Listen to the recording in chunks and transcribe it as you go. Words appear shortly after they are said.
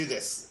do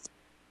this.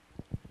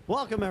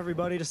 Welcome,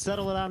 everybody, to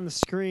Settle It on the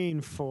Screen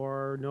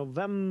for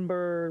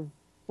November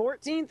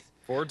 14th?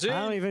 14th?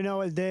 I don't even know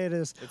what day it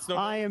is.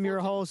 I am your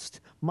host,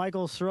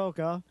 Michael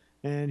Soroka,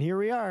 and here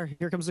we are.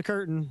 Here comes the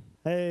curtain.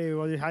 Hey,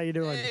 how you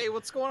doing? Hey,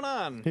 what's going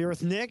on? Here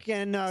with Nick,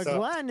 and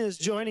Glenn is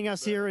joining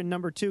us here in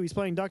number 2. He's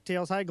playing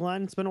DuckTales. Hi,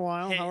 Glenn. It's been a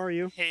while. Hey, how are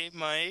you? Hey,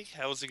 Mike.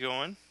 How's it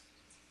going?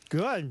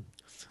 Good.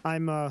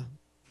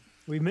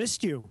 We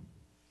missed you.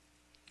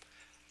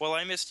 Well,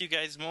 I missed you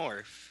guys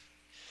more.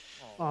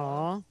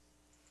 Aw.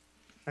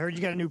 I heard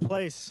you got a new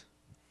place.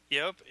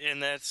 Yep,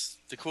 and that's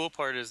the cool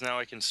part is now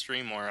I can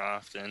stream more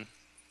often.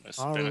 That's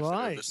the All benefit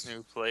right. of this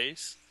new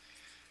place.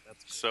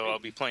 So I'll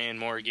be playing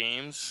more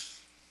games.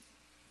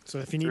 So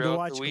if you need to Throughout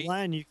watch the week.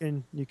 Glenn, you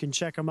can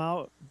check him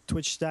out,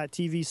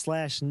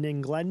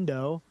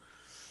 twitch.tv/Ninglendo.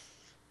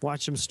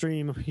 Watch him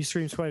stream. He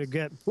streams quite a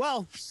bit.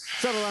 Well,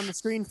 Settle on the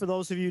Screen, for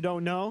those of you who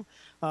don't know,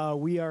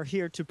 we are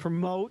here to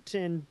promote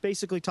and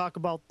basically talk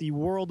about the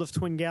world of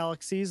Twin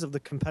Galaxies, of the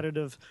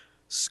competitive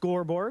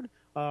scoreboard,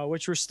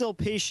 which we're still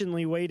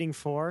patiently waiting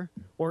for,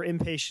 or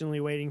impatiently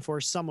waiting for,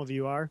 some of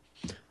you are,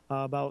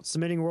 about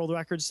submitting world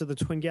records to the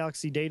Twin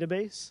Galaxy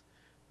database.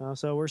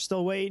 So we're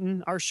still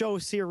waiting. Our show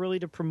is here really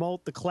to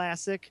promote the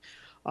classic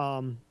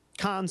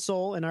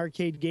console and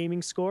arcade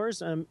gaming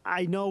scores.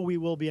 I know we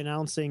will be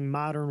announcing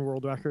modern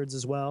world records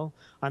as well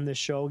on this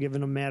show, giving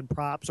them mad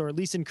props, or at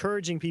least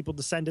encouraging people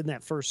to send in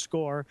that first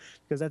score,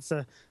 because that's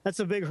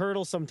a big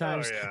hurdle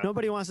sometimes. Oh, yeah.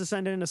 Nobody wants to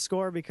send in a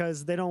score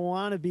because they don't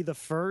want to be the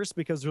first,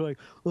 because they're like,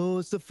 oh,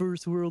 it's the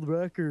first world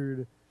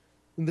record.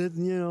 That,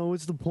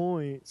 what's the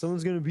point?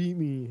 Someone's gonna beat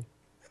me.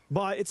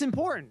 But it's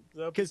important, Is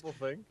that what because people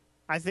think?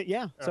 I think,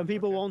 yeah, some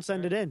people okay. won't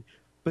send it in,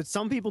 but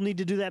some people need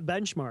to do that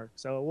benchmark.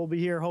 So we'll be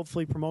here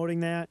hopefully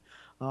promoting that.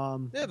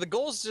 Yeah, the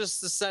goal is just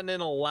to send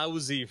in a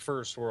lousy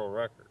first world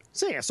record.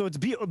 So yeah, so it's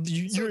So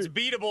it's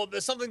beatable.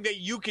 There's something that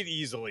you could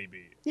easily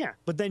beat. yeah,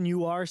 but then you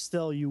were a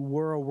world Yeah, you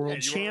were a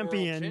world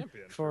champion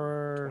champion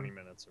for 20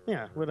 minutes. Or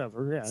yeah,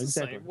 whatever. Yeah, It's the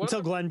exactly. same. Until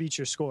Whatever. Glenn beats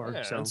your score.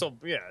 Yeah, so until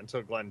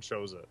Glenn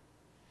shows it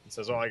and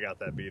says, "Oh, I got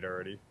that beat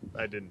already."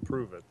 I didn't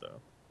prove it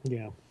though.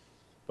 yeah,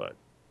 But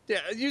yeah,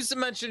 you used to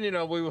mention,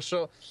 we will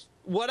show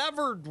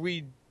whatever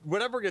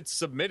gets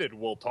submitted.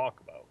 We'll talk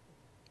about.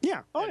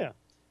 yeah. Oh yeah.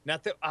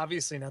 Not that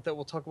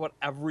we'll talk about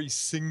every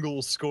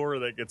single score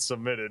that gets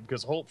submitted,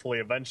 because hopefully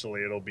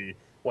eventually it'll be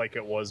like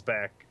it was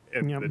back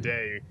in Yep. the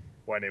day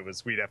when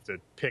we'd have to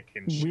pick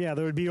and Yeah,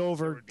 there would be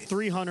over would be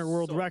 300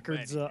 world so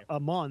records many. a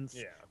month,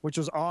 Yeah. which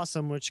was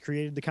awesome, which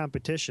created the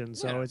competition.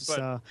 So Yeah, it's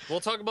but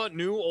we'll talk about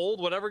new, old,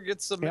 whatever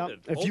gets yeah.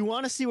 submitted. If you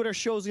want to see what our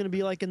show is going to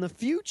be like in the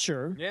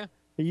future, yeah,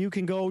 you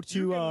can go to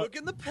you can look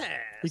in the past.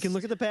 You can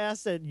look at the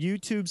past at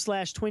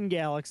YouTube/Twin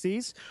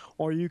Galaxies,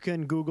 or you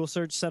can Google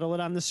search Settle It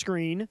on the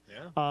Screen,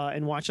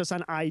 and watch us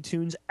on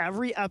iTunes.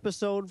 Every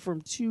episode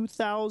from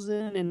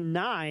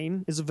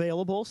 2009 is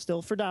available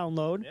still for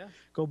download. Yeah.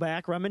 Go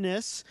back,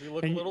 reminisce. We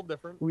look and a little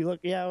different. We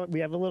have we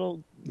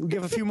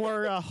give a few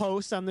more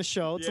hosts on the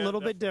show. It's a Yeah,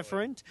 little bit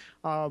definitely.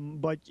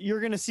 different, but you're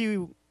going to see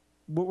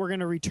what we're going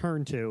to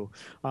return to,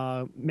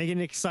 making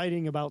it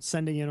exciting about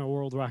sending in a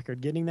world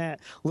record, getting that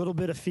little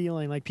bit of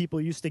feeling like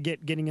people used to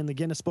getting in the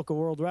Guinness Book of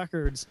World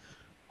Records.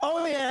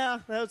 Oh yeah,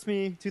 that's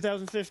me,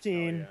 2015.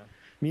 Oh, yeah.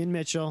 Me and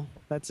Mitchell.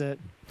 That's it.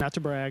 Not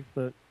to brag,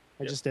 but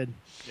I just did.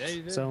 Yeah,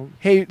 you did. So,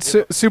 Hey,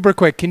 super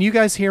quick. Can you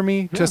guys hear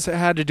me? Just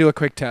had to do a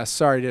quick test.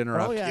 Sorry to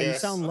interrupt. oh yeah, you Yes.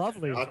 sound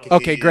lovely. I can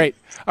Okay, hear you. great.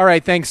 All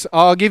right, thanks.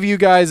 I'll give you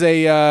guys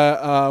a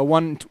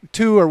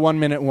 2 or 1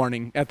 minute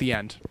warning at the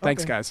end.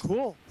 Thanks, Okay, guys.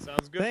 Cool.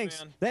 Sounds good,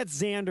 Thanks. man. That's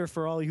Xander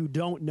for all you who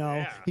don't know.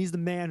 Yeah. He's the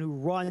man who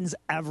runs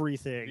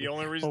everything. The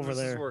only reason over this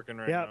there. is working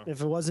right Yeah, now.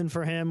 if it wasn't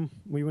for him,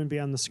 we wouldn't be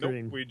on the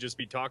screen. Nope, we'd just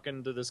be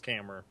talking to this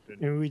camera.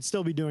 And we'd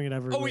still be doing it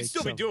every Oh, week. we'd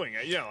still be so. doing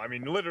it. I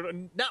mean,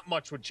 literally, not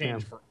much would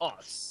change for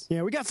us.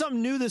 Yeah, we got something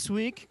new this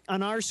week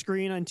on our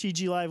screen on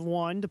TG Live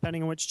 1,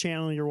 depending on which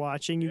channel you're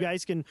watching. You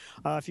guys can,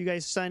 if you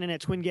guys sign in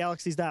at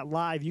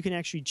twingalaxies.live, you can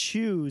actually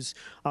choose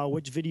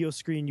which video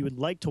screen you would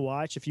like to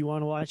watch. If you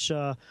want to watch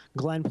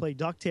Glenn play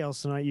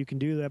DuckTales tonight, you can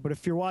do that. But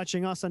if you're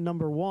watching us on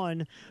number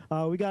 1,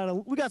 we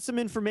got some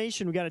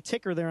information. We got a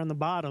ticker there on the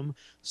bottom.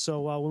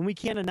 So when we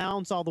can't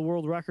announce all the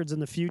world records in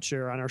the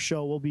future on our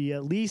show, we'll be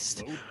at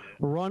least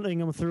running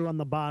them through on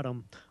the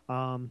bottom.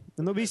 And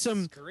there'll be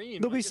some. Screen,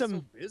 There'll be it's some.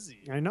 So busy.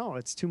 I know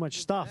it's too much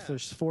stuff. that.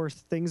 There's 4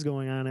 things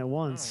going on at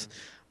once.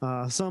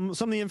 Some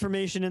of the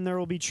information in there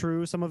will be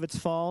true. Some of it's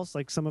false.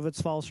 Like some of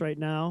it's false right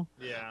now.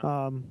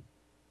 Yeah.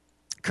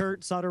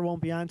 Kurt Sutter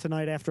won't be on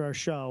tonight after our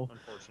show,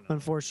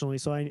 unfortunately.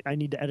 So I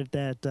need to edit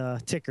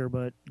that ticker.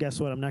 But guess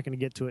what? I'm not going to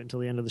get to it until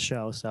the end of the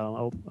show.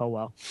 So oh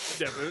well.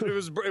 Yeah, but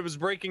it was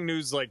breaking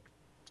news like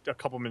a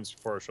couple minutes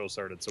before our show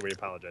started, so we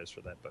apologize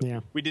for that. But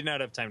Yeah. we did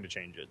not have time to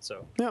change it.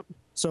 So Yep.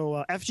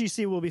 So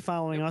FGC will be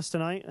following us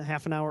tonight, a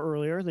half an hour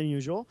earlier than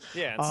usual.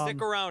 yeah, and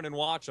stick around and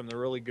watch them. They're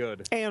really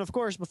good. And of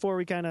course, before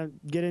we kind of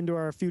get into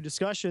our few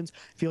discussions,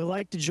 if you'd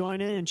like to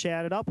join in and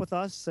chat it up with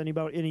us,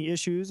 about any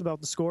issues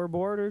about the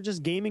scoreboard or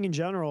just gaming in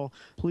general,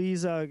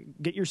 please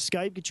get your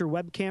Skype, get your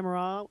web camera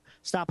out,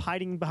 stop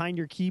hiding behind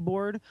your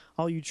keyboard,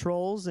 all you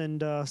trolls,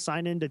 and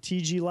sign in to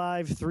TG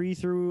Live 3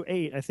 through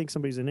 8. I think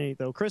somebody's in 8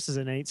 though. Chris is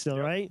in 8 still,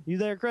 Yep. right? You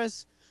there,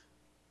 Chris?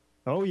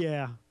 Oh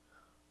yeah.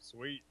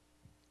 Sweet.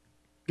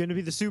 Going to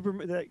be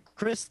the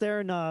Chris there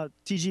in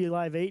TG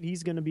Live 8.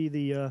 He's going to be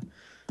the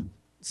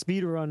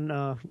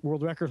speedrun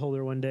world record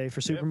holder one day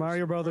for Super for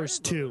Mario Super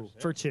Brothers Mario 2 Brothers,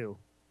 yeah. for 2.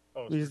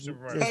 Oh, He's- for Super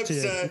yeah. Mario.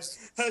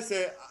 Hope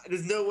so.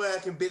 There's no way I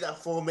can beat that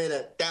 4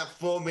 minute.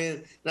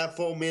 That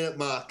 4 minute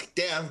mark.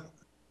 Damn.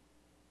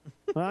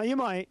 Well, you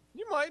might.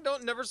 You might.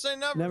 Don't never say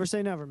never. Never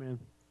say never, man.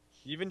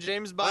 Even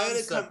James I Bond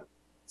only come,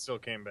 still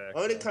came back. I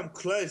only so. come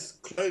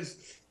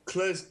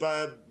close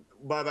by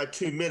about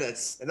 2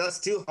 minutes, and that's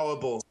still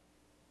horrible.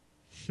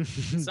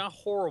 It's not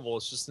horrible.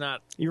 It's just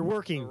not. You're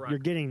working. the You're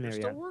record. getting You're there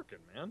still yet. working,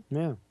 man.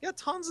 Yeah. You got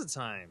tons of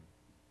time.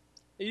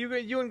 You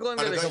and Glenn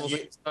But got I a got couple you-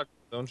 things stuck,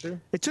 don't you?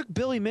 It took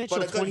Billy Mitchell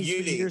But I got 23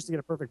 uni. years to get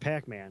a perfect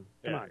Pac-Man.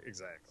 Come Yeah, on.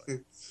 exactly.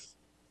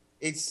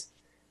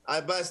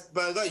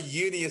 But I got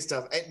uni and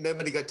stuff. Ain't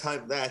nobody got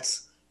time for that.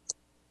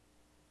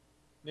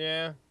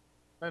 Yeah,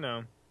 I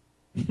know.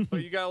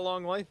 But you got a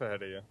long life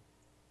ahead of you.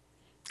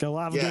 Got a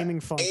lot of Yeah, gaming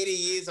fun. 80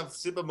 years of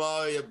Super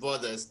Mario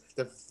Brothers,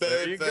 the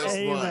There you first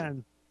go. one.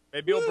 Amen.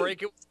 Maybe you'll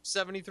break it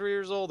 73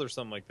 years old or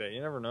something like that.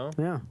 You never know.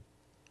 Yeah.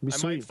 Be I might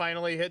sweet.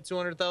 finally hit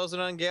 200,000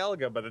 on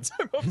Galaga by the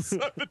time I'm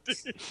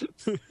 70.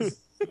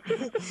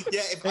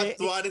 If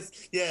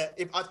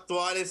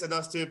arthritis and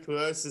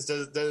osteoporosis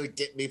doesn't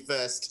get me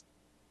first.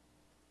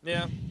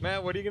 Yeah,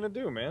 Matt, what are you going to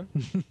do, man?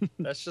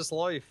 That's just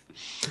life.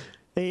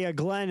 Hey,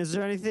 Glenn, is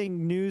there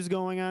anything news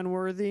going on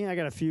worthy? I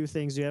got a few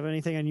things. Do you have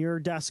anything on your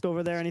desk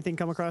over there? Anything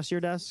come across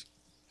your desk?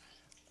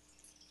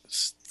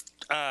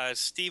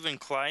 Stephen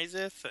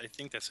Kleizeth, I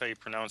think that's how you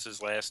pronounce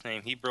his last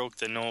name. He broke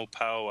the no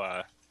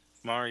POW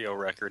Mario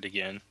record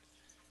again,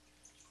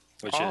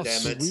 which Oh,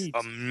 is Damn it. sweet.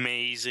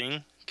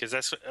 amazing because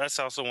that's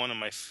also one of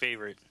my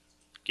favorite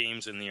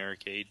games in the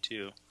arcade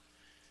too.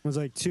 It was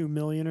like 2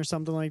 million or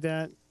something like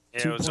that.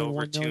 Yeah, it was 2.1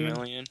 over 2 million?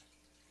 million.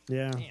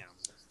 Yeah. Damn.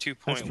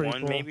 2.1 pretty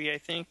cool. maybe, I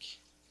think.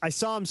 I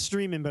saw him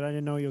streaming, but I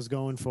didn't know he was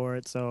going for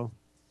it, so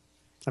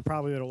I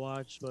probably would have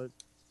watched. But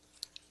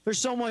there's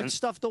so much And-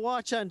 stuff to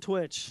watch on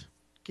Twitch.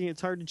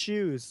 It's hard to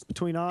choose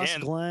between us,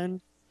 And-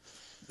 Glenn.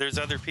 There's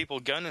other people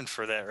gunning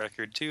for that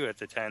record too at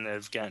the time that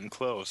have gotten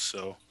close.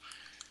 So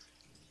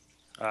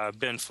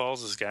Ben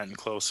Falls has gotten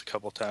close a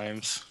couple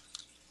times.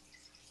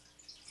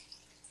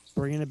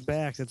 Bringing it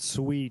back. That's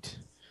sweet.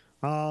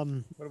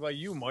 What about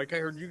you, Mike? I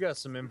heard you got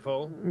some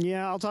info.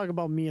 Yeah, I'll talk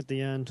about me at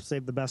the end.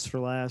 Save the best for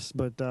last.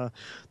 But there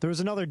was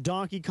another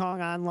Donkey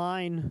Kong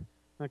Online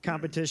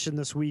competition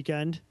this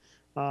weekend.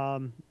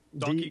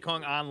 Donkey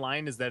Kong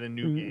Online, is that a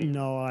new game?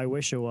 No, I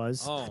wish it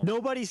was. Oh.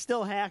 Nobody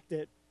still hacked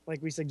it,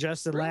 like we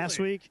suggested last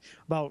Really? week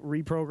about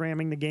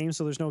reprogramming the game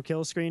so there's no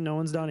kill screen. No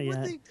one's done it Were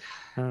yet. they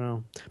I don't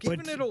know.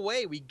 giving it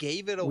away? We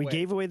gave it away. We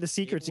gave away the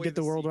secret to away get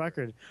the the world secret.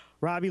 record.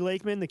 Robbie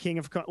Lakeman, the King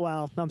of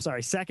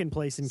second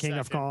place in King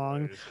of Second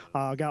Kong,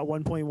 place. got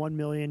 1.1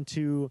 million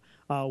to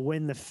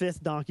win the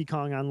 5th Donkey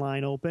Kong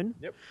Online Open.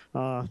 Yep.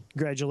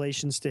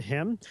 Congratulations to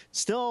him.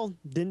 Still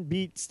didn't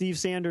beat Steve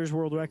Sanders'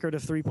 world record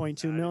of 3.2 Not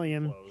even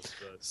million. close,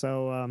 but-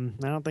 So I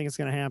don't think it's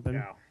going to happen.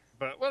 yeah.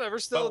 But whatever,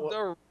 still But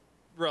a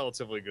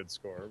relatively good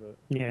score. But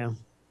Yeah.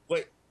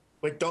 Wait,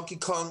 Donkey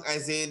Kong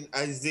as in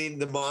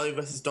the Mario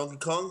versus Donkey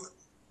Kong?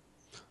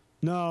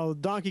 No,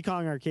 Donkey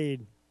Kong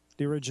Arcade,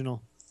 the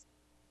original.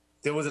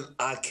 There was an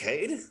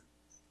arcade?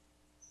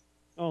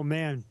 Oh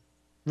man,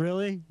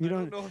 really? You I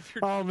don't? know if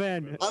you're Oh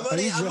man, I'm Are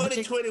you only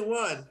joking?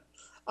 21.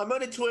 I'm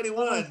only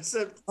 21,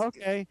 so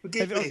Okay.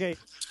 Forgive me. Okay.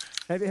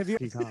 Have you?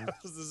 Donkey Kong. I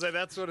was to say,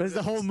 that's what it There's is.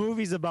 the whole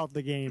movie's about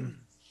the game.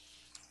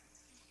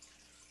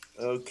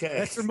 okay.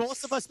 That's where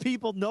most of us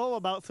people know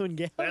about Twin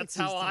Galaxies. That's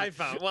how I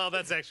found. Well,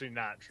 that's actually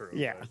not true.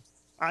 Yeah, but-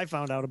 I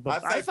found out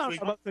about. I I found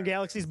out about Twin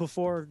Galaxies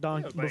before Yeah,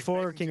 back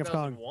before in King of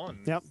Kong. 2001.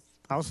 Yep,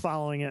 I was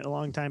following it a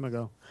long time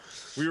ago.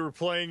 We were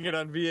playing it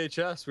on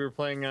VHS. We were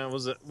playing.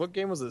 What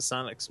game was it?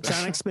 Sonic Spin.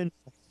 Sonic Spin.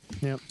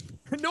 Yep.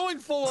 Knowing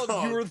full well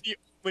Oh. you were the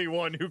only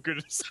one who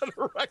could set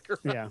a record.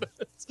 on Yeah.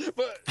 this.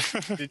 But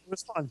It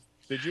was fun.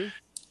 did you?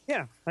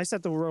 Yeah, I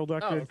set the world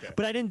record, okay.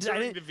 but I didn't.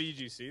 During the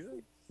VGC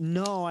then?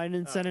 No, I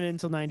didn't send it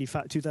until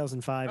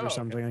 2005 Oh, or okay.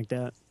 something like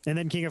that. And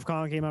then King of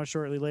Kong came out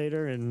shortly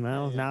later, and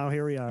well, Yeah. now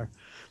here we are.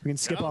 We can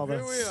skip Oh, all the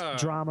here we are.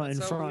 drama That's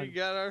in how front. we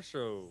got our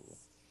show.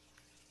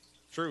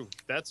 True.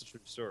 That's a true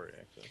story,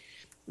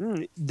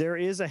 actually. There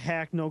is a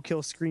hack no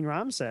kill screen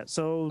ROM set,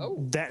 so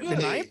Oh, that in my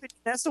really? opinion,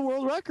 that's the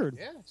world record.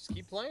 Yeah, just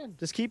keep playing.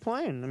 Just keep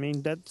playing. I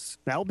mean,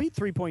 that'll beat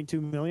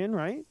 3.2 million,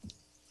 right?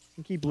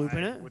 And keep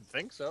looping I it. would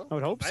think so. I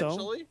would hope so.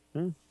 Eventually.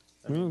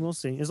 We'll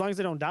see. As long as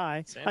they don't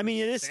die. I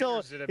mean, it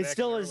still did it it back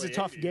still in is the a early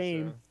tough 80s,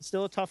 game. so- It's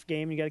still a tough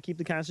game. You got to keep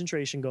the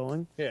concentration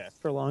going Yeah.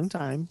 for a long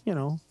time. You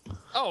know.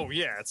 Oh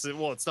yeah, it's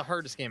the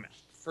hardest game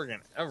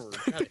friggin' ever.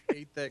 God, I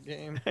hate that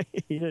game. I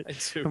do.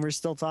 And we're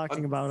still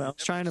talking about it. I was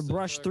trying to still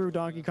brush talking through about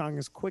Donkey it. Kong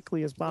as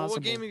quickly as Well, possible.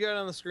 what game you got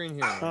on the screen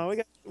here? We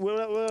got what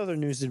other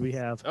news did we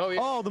have? Oh,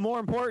 yeah. The more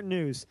important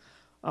news.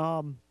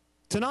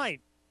 Tonight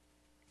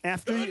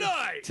after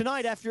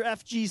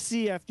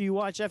FGC, after you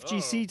watch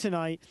FGC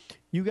tonight,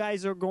 you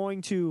guys are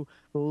going to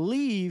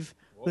leave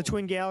the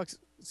Twin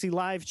Galaxy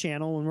Live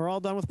channel when we're all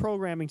done with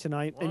programming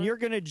tonight, and you're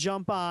going to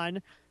jump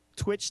on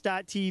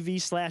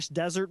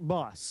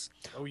twitch.tv/desertbus.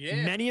 Oh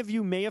yeah. Many of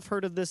you may have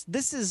heard of this.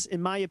 This is,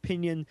 in my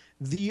opinion,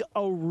 the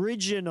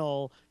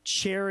original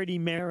charity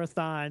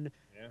marathon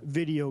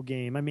video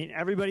game. I mean,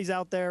 everybody's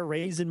out there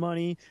raising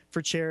money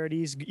for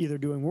charities, either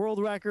doing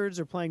world records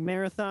or playing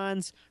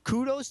marathons.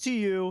 Kudos to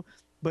you,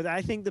 but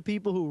I think the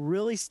people who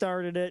really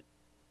started it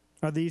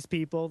are these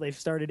people. They've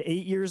started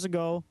 8 years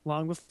ago,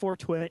 long before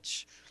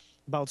Twitch,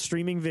 about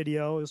streaming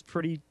video. It was a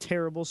pretty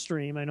terrible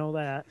stream. I know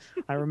that.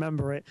 I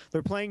remember it.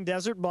 They're playing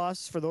Desert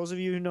Bus. For those of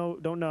you who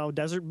don't know,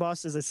 Desert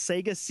Bus is a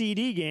Sega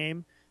CD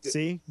game.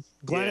 See?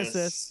 Glenn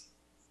assist,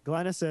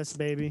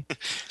 baby.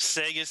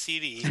 Sega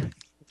CD.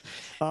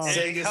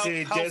 Sega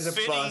CD Desert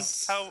fitting,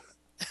 Bus.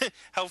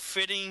 how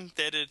fitting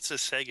that it's a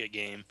Sega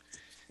game.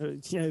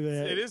 It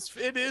is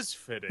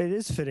fitting. It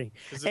is fitting.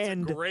 Because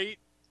it's a great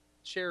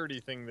charity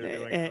thing they're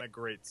doing on a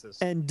great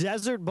system. And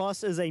Desert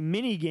Bus is a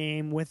mini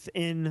game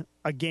within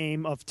a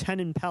game of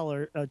 10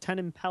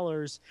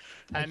 impellers.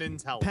 Penn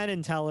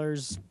and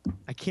Tellers.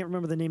 I can't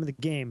remember the name of the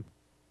game.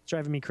 It's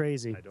driving me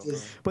crazy. I don't know.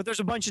 But there's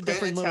a bunch of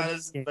different little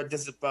games. But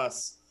Desert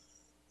Bus.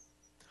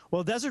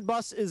 Well, Desert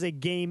Bus is a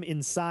game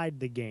inside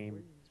the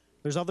game.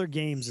 There's other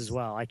games as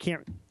well. We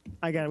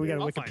got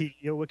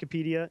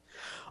Wikipedia.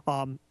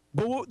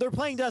 But they're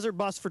playing Desert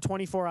Bus for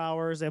 24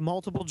 hours. They have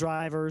multiple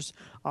drivers,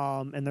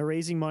 and they're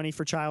raising money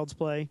for Child's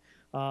Play.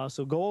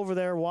 So go over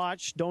there,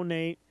 watch,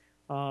 donate.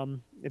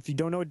 If you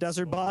don't know what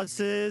Desert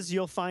Bus is,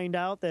 you'll find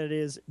out that it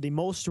is the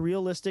most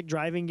realistic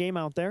driving game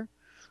out there.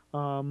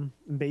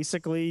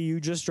 Basically,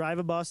 you just drive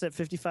a bus at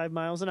 55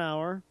 miles an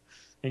hour,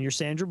 and you're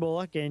Sandra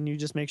Bullock, and you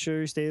just make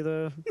sure you stay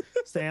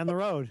on the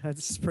road.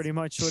 That's pretty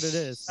much what it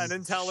is. And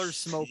then Teller's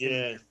smoking.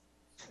 Yeah.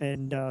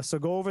 And so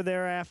go over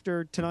there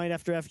tonight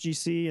after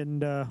FGC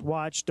and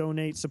watch,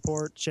 donate,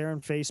 support, share on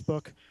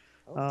Facebook. It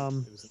was an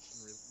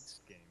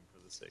unreleased game for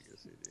the Sega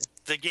CD.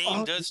 The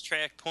game does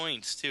track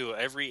points too.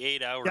 Every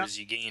 8 hours,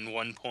 you gain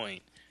 1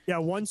 point. Yeah,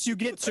 once you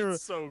get to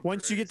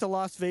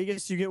Las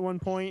Vegas, you get 1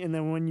 point, and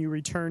then when you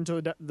return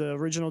to the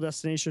original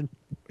destination,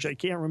 which I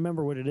can't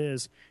remember what it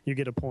is, you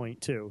get a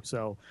point too.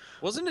 So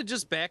wasn't it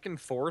just back and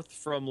forth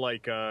from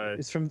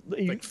it's from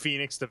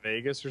Phoenix to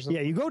Vegas or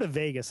something? Yeah, you go to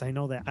Vegas. I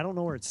know that. I don't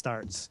know where it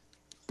starts.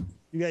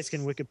 You guys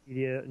can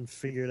Wikipedia and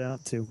figure it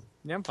out too.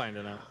 Yeah, I'm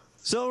finding out.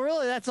 So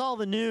really, that's all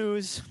the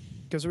news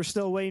because we're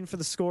still waiting for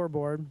the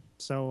scoreboard.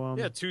 So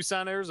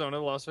Tucson, Arizona,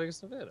 Las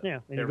Vegas, Nevada. Yeah,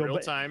 and at real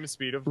time,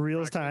 speed of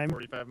real time,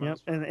 45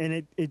 miles. Yep,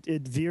 and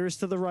it veers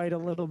to the right a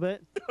little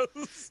bit.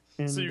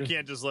 So you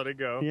can't just let it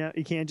go. Yeah,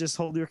 you can't just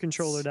hold your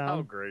controller down.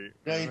 Oh, great!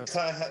 No, you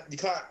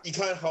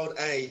can't hold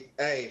A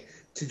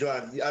to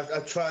drive. I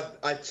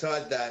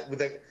tried that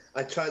with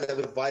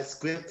a vice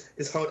grip.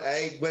 Just hold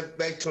A,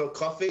 wait to a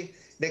coffee.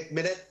 Next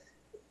minute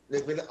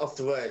off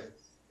the road.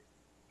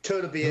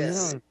 Total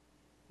BS. Yeah.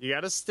 You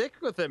got to stick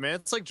with it, man.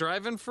 It's like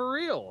driving for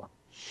real.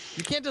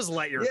 You can't just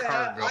let your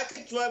car go. I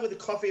can drive with a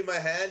coffee in my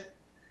hand,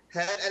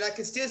 and I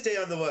can still stay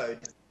on the road.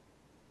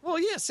 Well,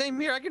 yeah, same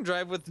here. I can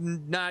drive with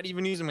not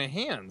even using my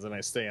hands, and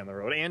I stay on the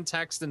road and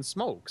text and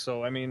smoke.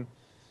 So, I mean,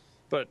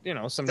 but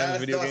sometimes That's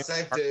video not games.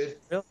 safe, dude.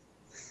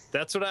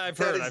 That's what I've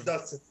That heard. is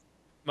not safe.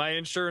 My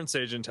insurance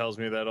agent tells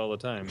me that all the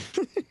time.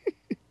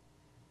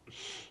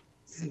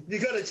 You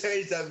gotta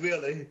change that,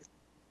 really.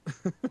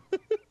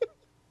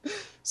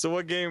 So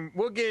what game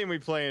we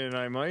playing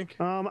tonight, Mike?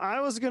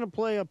 I was gonna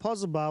play a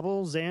Puzzle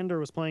Bobble. Xander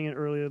was playing it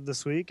earlier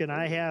this week, and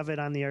I have it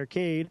on the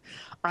arcade.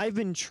 I've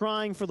been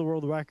trying for the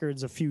world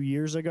records a few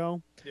years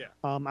ago. Yeah.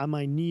 On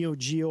my Neo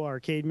Geo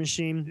arcade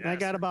machine. Yes, I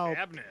got about.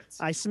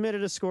 cabinets. I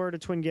submitted a score to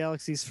Twin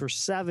Galaxies for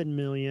 7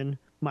 million.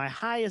 My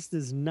highest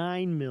is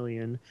 9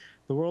 million.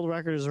 The world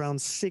record is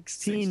around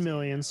 16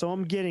 million, so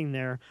I'm getting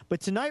there. But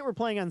tonight we're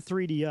playing on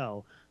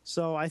 3DO.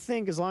 So I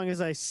think as long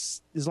as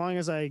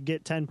I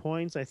get 10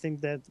 points, I think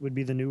that would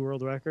be the new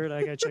world record.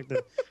 I gotta check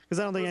because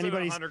I don't think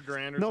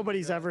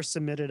nobody's ever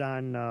submitted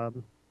on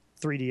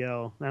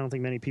 3DO. I don't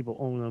think many people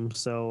own them.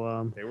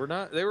 So They were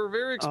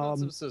very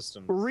expensive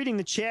systems. we're reading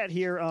the chat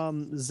here.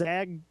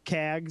 Zagcag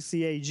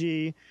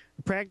CAG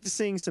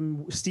practicing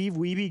some Steve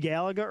Wiebe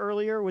Galaga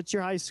earlier. What's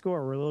your high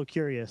score? We're a little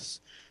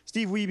curious.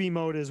 Steve Wiebe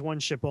mode is one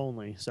ship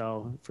only.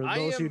 So for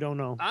those who don't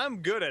know, I'm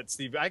good at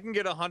Steve. I can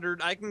get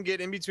 100. I can get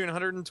in between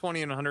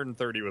 120 and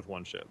 130 with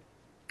one ship.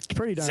 it's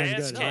pretty darn good.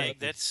 Zazkag,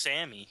 that's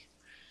Sammy.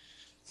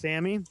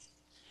 Sammy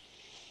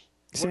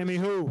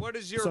who? What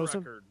is your Sosa?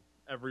 record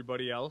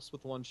everybody else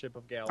with one ship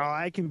of Galaga Oh,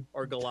 I can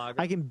or Galaga?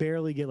 I can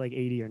barely get like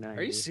 80 or 90.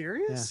 Are you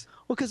serious?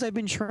 Well, because I've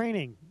been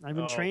training. I've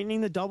been Oh.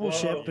 training the double Whoa.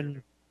 ship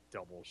and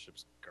Double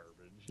ship's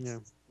garbage. yeah.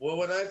 Well,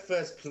 when I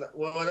first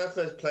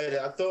played it,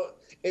 I thought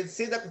it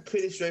seemed like a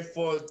pretty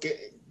straightforward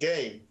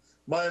game.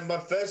 My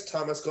first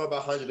time, I scored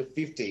about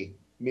 150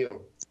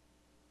 mil.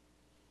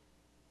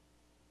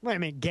 Wait a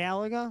minute,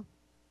 Galaga,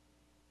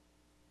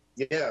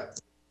 Yeah.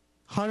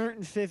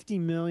 150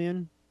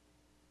 million.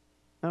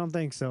 I don't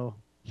think so.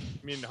 You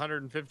mean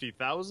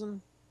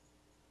 150,000?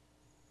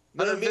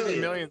 No, 150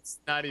 million. million's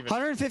not even.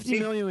 150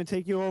 million would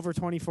take you over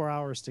 24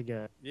 hours to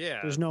get. Yeah.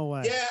 There's no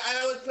way. Yeah, and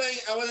I was playing.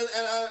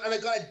 And I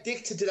got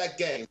addicted to that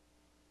game.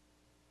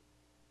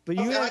 But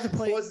you I have to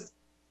play. pause-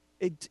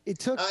 It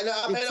took. I know.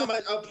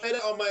 I played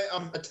it on my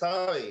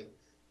Atari.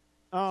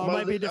 Oh, it well,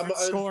 might be a I'm- different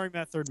scoring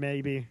method,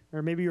 maybe,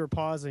 or maybe you were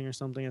pausing or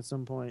something at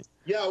some point.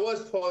 Yeah, I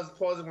was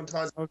pausing one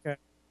time. Okay.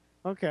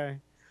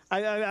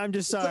 I'm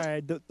just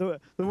sorry. The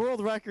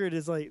world record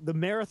is like the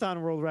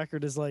marathon world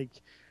record is like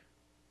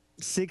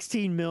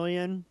 16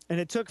 million, and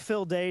it took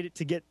Phil Day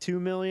to get 2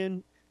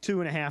 million,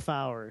 2.5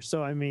 hours.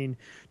 So I mean,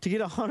 to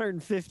get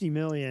 150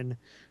 million,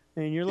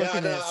 and you're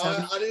looking at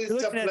I didn't you're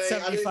stop looking at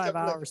playing. I didn't 75 stop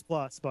playing. hours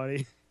plus,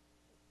 buddy.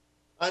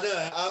 I know.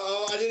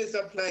 I didn't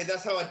stop playing.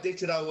 That's how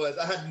addicted I was.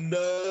 I had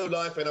no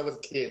life when I was a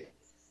kid.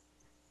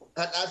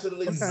 I had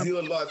absolutely Okay.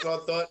 zero life. So I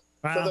thought,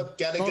 Wow.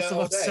 gotta Most go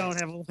of us away. don't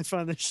have a life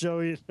on this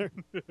show either.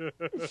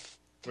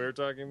 We're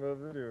talking about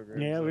video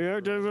games. Yeah, we are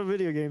talking about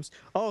video games.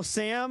 Oh,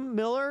 Sam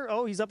Miller.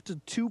 Oh, he's up to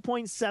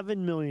 2.7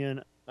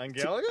 million On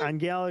Galaga? on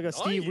Galaga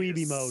Steve Weeby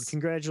Nice. mode.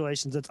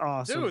 Congratulations, that's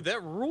awesome. Dude,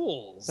 that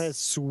rules. That's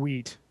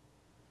sweet.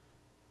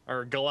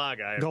 Or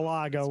Galaga.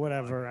 Galaga, It's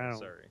whatever. Galaga, I don't.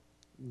 Sorry.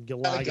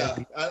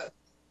 Galaga.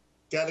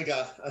 Gotta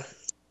go.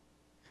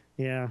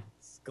 Yeah.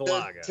 It's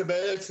Galaga.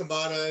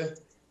 Tomato.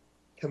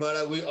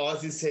 We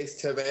Aussies say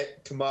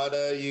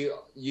tomato.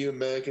 You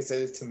Americans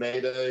say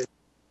tomato.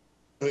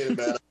 Really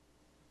matter.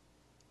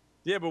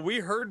 Yeah, but we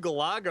heard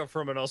Galaga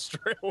from an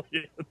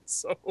Australian,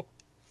 so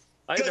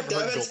I had God never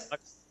heard damn it. Galaga.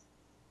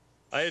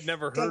 I had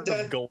never God heard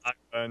damn- of Galaga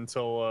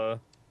until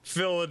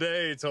Phil a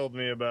Day told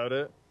me about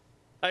it.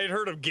 I had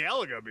heard of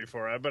Galaga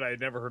before, but I had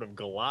never heard of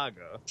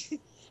Galaga.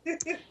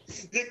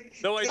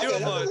 No,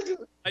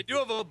 I do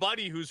have a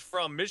buddy who's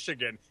from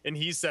Michigan, and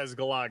he says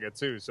Galaga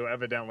too. So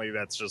evidently,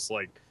 that's just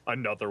like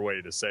another way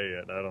to say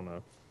it. I don't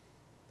know.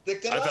 The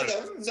I thought-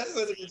 Galaga. That's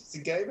an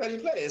interesting game. How do you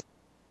play it?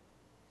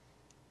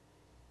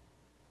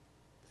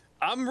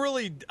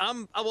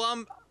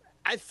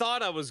 I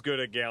thought I was good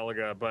at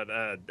Galaga, but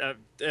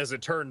as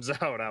it turns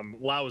out, I'm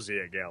lousy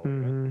at Galaga.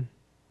 Mhm.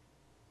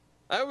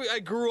 I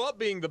grew up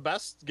being the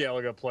best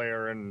Galaga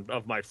player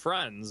of my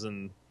friends,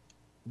 and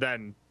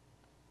then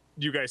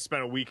you guys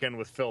spent a weekend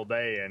with Phil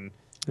Day, and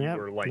Yep,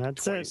 you were like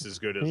that's twice it. as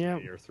good as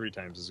Yep. me, or 3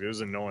 times as good. It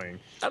was annoying.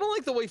 I don't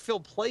like the way Phil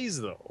plays,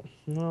 though.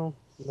 Well,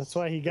 that's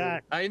why he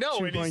got. I know,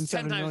 and he's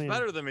 10 2.7 times million.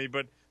 better than me,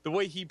 but the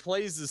way he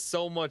plays is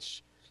so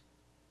much.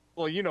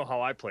 Well, you know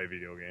how I play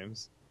video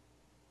games.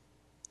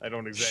 I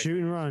don't exactly Shoot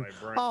and use run. my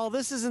brain. Oh,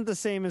 this isn't the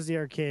same as the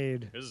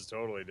arcade. This is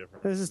totally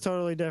different. This is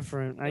totally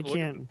different. I Look at the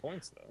can't.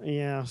 points though.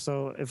 Yeah,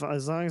 so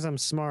as long as I'm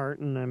smart,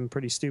 and I'm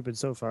pretty stupid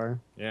so far,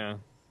 Yeah.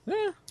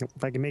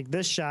 if I can make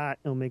this shot,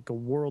 it'll make a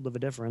world of a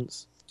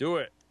difference. Do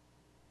it.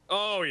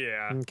 Oh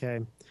yeah.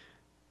 Okay.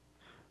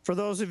 For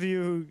those of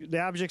you, the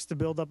object's to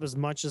build up as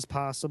much as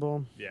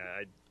possible.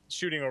 Yeah.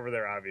 Shooting over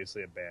there,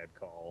 obviously a bad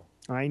call.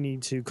 I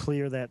need to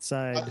clear that I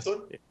side.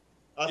 thought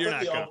You're not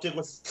the gonna- object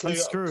was I'm clear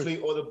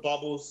screwed. all the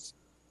bubbles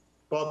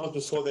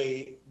before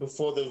they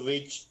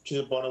reach to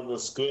the bottom of the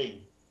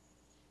screen.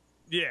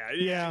 Yeah.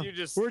 Yeah, You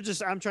just.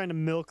 I'm trying to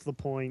milk the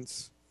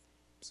points.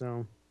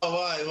 So,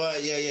 Oh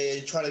right, yeah.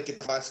 You're trying to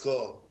get the high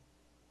score.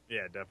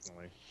 Yeah,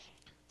 definitely.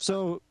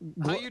 so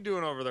How you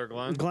doing over there,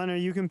 Glenn? Glenn, are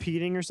you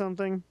competing or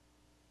something?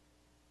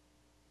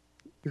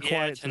 You're Yeah,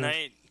 quiet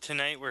tonight.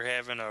 tonight we're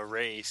having a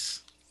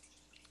race.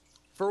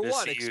 For Just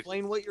what? see you-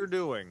 Explain what you're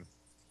doing.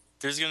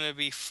 There's gonna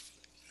be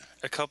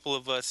a couple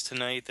of us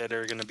tonight that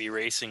are gonna be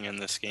racing in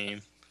this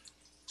game.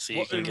 So you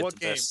What, can in get what the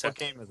game? best What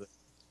game is it?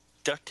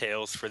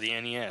 DuckTales for the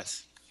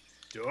NES.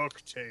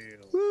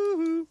 DuckTales.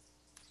 Woohoo!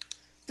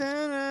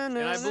 And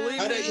I believe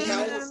How that did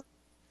you-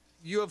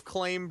 you have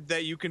claimed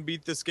that you can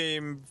beat this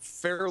game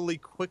fairly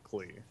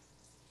quickly.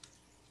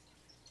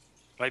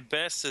 My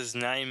best is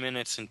 9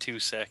 minutes and 2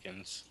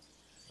 seconds.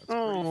 That's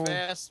Oh. pretty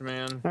fast,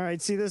 man. All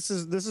right, see, this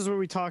is what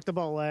we talked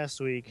about last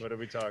week. What did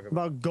we talk about?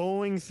 About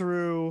going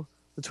through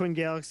the Twin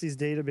Galaxies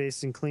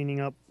database and cleaning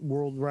up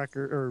world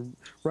record or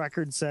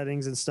record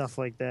settings and stuff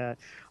like that.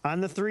 On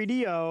the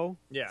 3DO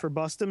Yeah. for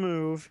Bust a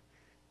Move,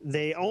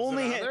 they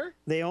only on there?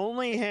 they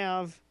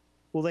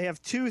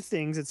have 2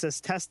 things. It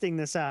says testing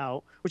this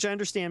out, which I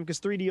understand because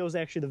 3DO is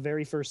actually the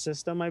very first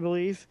system, I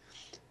believe.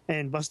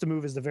 And Bust a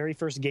Move is the very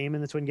first game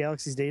in the Twin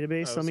Galaxies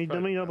database. Oh, let me it's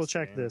probably the double best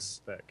check game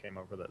this. That came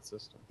up with that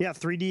system. Yeah,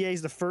 3DA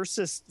is the first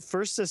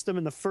system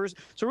and the first.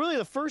 So really,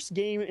 the first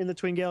game in the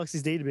Twin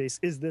Galaxies database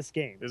is this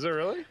game. Is it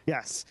really?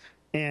 Yes,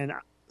 and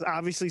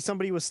obviously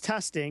somebody was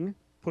testing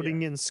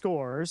putting in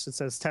scores. It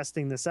says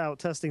testing this out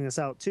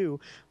too.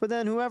 But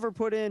then whoever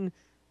put in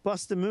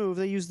bust a move,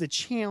 they use the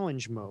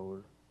challenge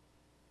mode.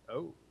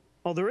 Oh.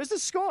 Oh, there is a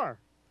score.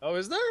 Oh,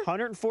 is there?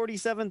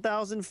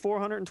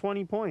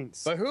 147,420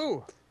 points. By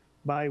who?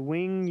 By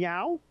Wing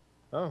Yao.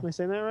 Oh. Am I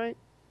saying that right?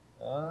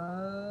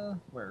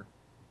 Where?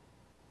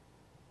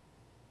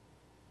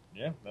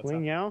 Yeah,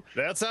 Wing Yao.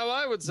 That's how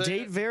I would say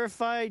Date it.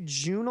 verified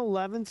June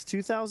 11th,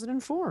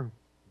 2004.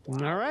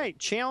 Wow. All right,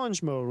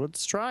 challenge mode.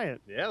 Let's try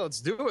it. Yeah, let's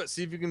do it.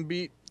 See if you can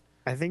beat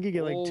I think you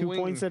get like Oh, 2 Wing.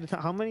 points at a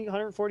time. How many?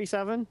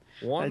 147?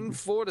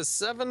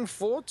 147,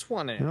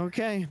 420.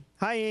 Okay.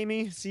 Hi,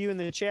 Amy. See you in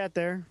the chat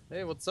there.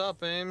 Hey, what's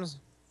up, Ames?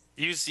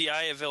 Use the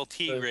Eye of El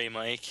Tigre,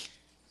 Mike.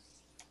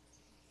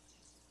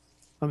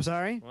 I'm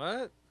sorry?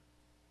 What?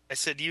 I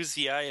said use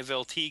the Eye of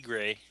El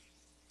Tigre.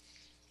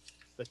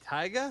 The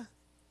Tiger?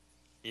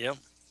 Yep.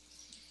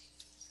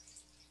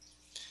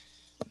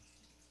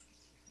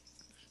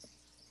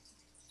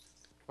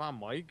 Come on,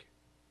 Mike.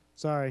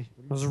 Sorry.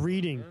 I was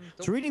reading. man? I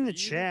was Don't reading the read.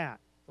 chat.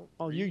 Don't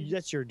Oh, read.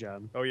 that's your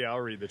job. Oh, yeah, I'll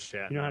read the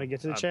chat. You know how now. to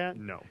get to the chat?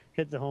 No.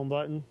 Hit the home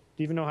button. Do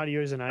you even know how to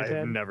use an I have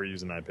iPad? never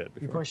used an iPad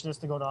You before. push this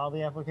to go to all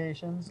the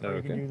applications, or you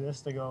Okay. can do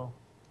this to go.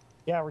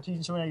 Yeah, we're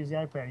teaching someone how to use the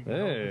iPad. You can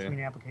Hey. go between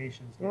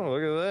applications. Oh,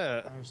 look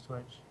at that. There's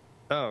Twitch.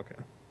 Oh, okay.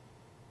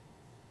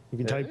 You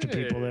can type to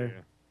people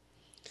there.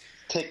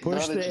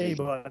 Push the A Technology.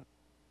 button.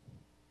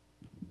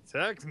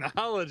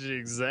 Technology,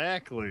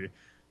 exactly.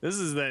 This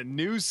is that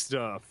new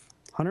stuff.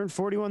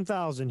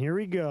 141,000. Here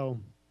we go.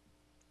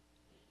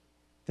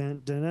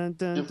 Dun dun dun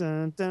dun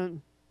dun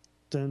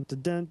dun dun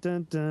dun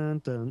dun dun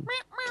dun.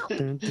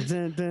 Dun, dun,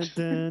 dun, dun,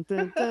 dun,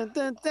 dun, dun,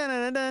 dun,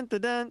 dun, dun,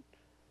 dun, dun.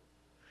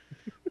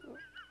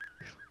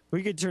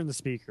 We could turn the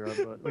speaker up,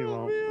 but we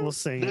won't. We'll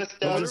sing it.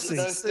 We'll just sing.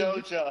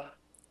 Nostalgia.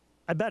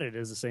 I bet it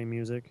is the same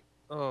music.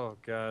 Oh,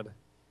 God.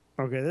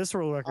 Okay, this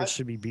world record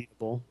should be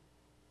beatable.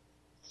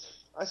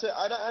 I said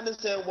I don't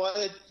understand why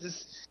they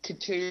just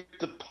continue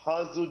the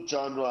puzzle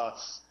genre.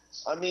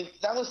 I mean,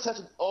 that was such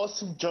an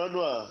awesome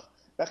genre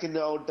back in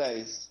the old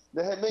days.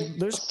 They had made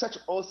There's- such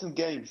awesome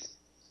games.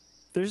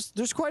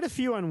 There's quite a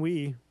few on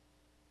Wii.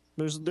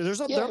 There's Yeah, there's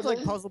like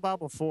but- Puzzle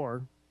Bobble 4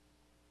 or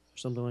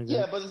something like that.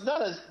 Yeah, but it's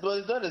not as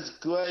great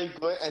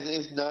as it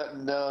is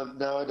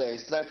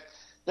nowadays. Like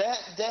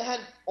they had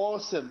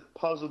awesome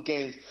puzzle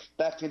games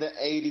back in the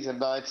 80s and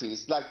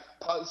 90s, like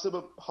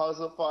Super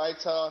Puzzle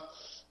Fighter,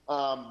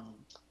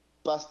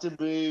 Buster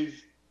Move.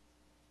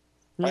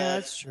 Yeah,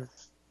 that's true.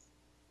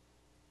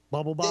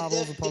 Bubble Bobble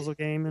is a it- puzzle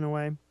game in a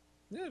way.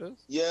 Yeah, it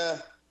is.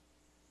 Yeah.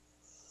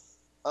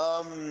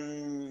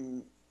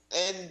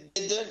 And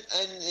then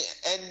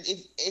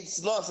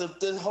it's lost.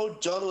 The whole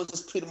genre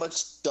just pretty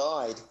much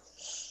died.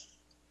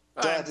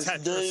 God, it's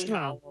Tetris doing-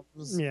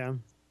 columns. Yeah.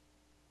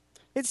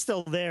 It's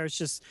still there. It's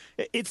just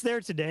it's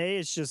there today.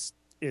 It's just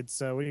it's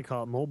what do you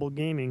call it? Mobile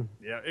gaming.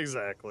 Yeah,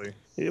 exactly.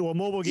 Well,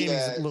 mobile gaming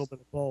is Yeah. a little bit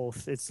of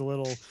both. It's a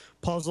little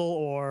puzzle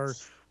or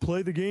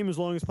play the game as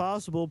long as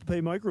possible,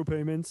 pay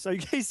micropayments. You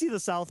guys see the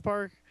South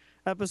Park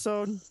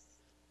episode a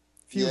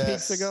few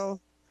Yes. weeks ago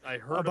I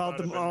heard about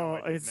them. them? Oh,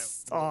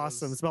 it's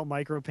awesome. It's about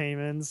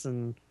micropayments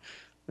and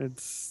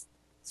it's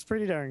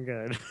pretty darn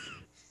good.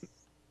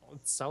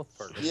 It's South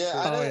Park. Yeah,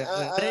 Oh,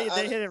 yeah. I-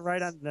 They hit it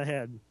right on the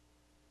head.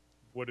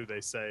 What do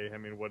they say? I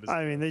mean, what is?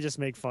 I mean, they just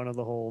make fun of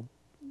the whole,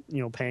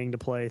 paying to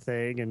play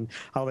thing and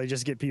how they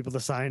just get people to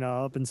sign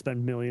up and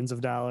spend millions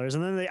of dollars.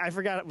 And then I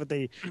forgot what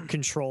they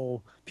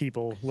control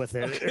people with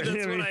it.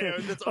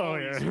 That's Oh,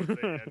 always yeah.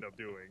 what they end up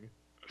doing.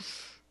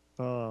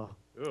 Oh,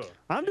 Ugh.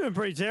 I'm doing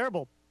pretty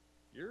terrible.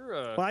 You're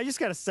Well, I just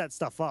got to set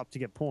stuff up to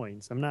get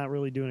points. I'm not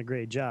really doing a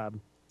great job.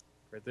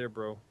 right there,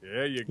 bro.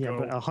 Yeah, you Yeah, go.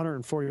 but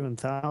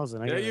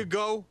 141,000. There you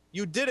go.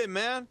 You did it,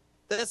 man.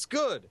 That's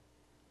good.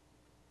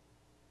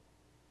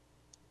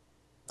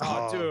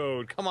 Oh, Oh.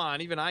 dude, come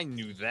on. Even I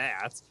knew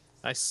that.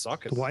 I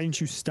suck at. Why didn't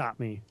you stop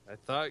me? I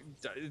thought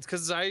it's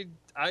because I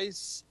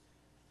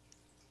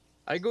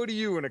go to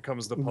you when it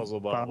comes to puzzle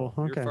bobble.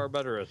 Bobble, okay. You're far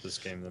better at this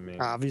game than me.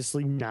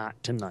 Obviously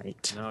not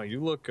tonight. No, you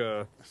look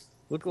a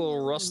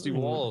little Rusty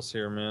Wallace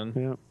here, man.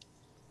 Yeah.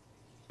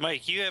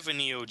 Mike, you have a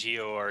Neo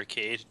Geo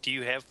arcade. Do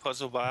you have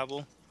Puzzle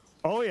Bobble?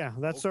 Oh yeah,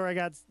 that's where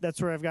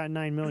I've got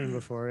 9 million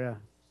before. Yeah.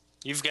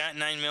 You've got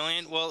 9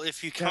 million? Well,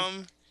 if you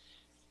come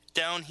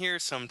down here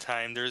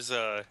sometime, there's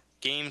a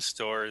game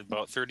store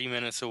about 30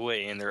 minutes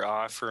away, and they're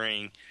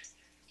offering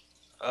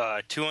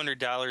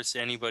 $200 to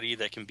anybody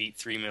that can beat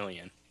 3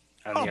 million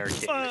on the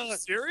arcade.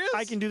 Serious?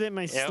 I can do that in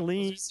my Yep.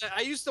 sleep.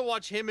 I used to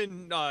watch him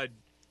and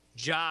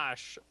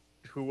Josh,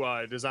 who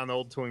is on the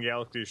old Twin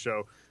Galaxy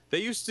show. They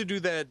used to do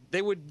that.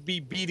 They would be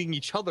beating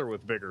each other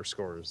with bigger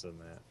scores than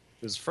that.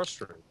 It was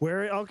frustrating.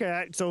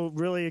 So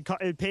really,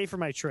 it'd pay for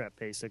my trip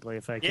basically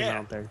if I came Yeah.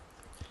 out there.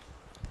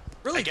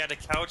 I got a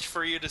couch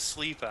for you to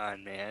sleep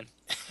on, man.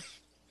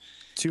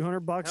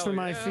 $200 Hell for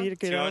my yeah. fee to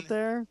get out 200.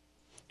 there.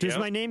 Does Yep.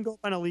 my name go up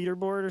on a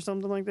leaderboard or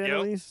something like that at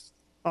Yep. least?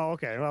 Oh,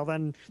 okay. Well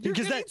then, You're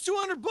because getting that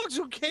 $200.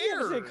 Who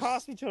cares? it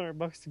cost me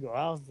 $200 to go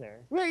out there.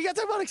 Man, you got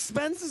to talk about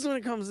expenses when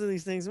it comes to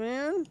these things,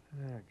 man.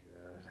 Oh, God.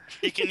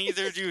 You can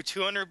either do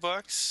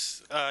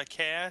 $200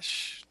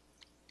 cash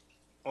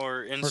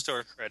or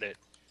in-store credit.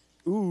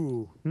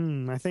 Ooh,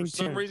 I For think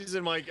some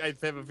reason, Mike, I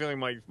have a feeling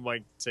Mike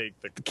might take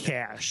the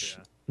cash.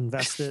 Yeah.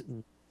 Invest it.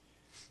 And,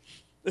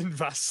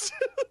 Invest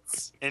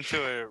into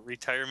a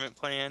retirement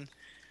plan.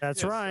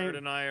 that's right. Start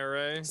an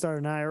IRA. Start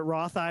an IRA,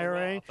 Roth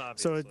IRA, Roth,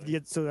 so obviously.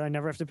 so I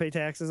never have to pay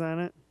taxes on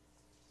it.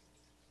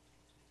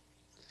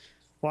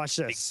 Watch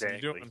this.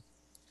 Exactly.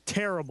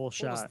 Terrible What was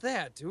shot,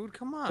 that, dude?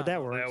 Come on. but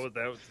that works.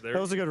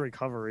 That was a good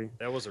recovery.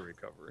 That was a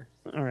recovery.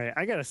 All right,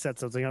 I gotta set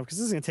something up because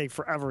this is gonna take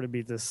forever to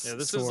beat this. Yeah,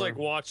 this score. is like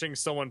watching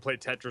someone play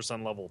Tetris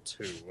on level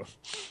 2.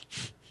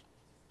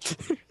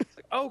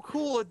 Oh,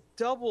 cool! A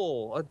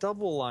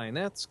double line.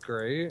 That's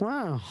great.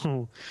 Wow.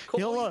 Cool.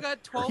 He'll, You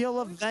got 12 he'll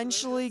points.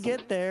 eventually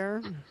get there.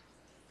 For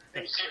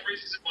some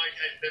reason, Mike,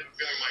 I've been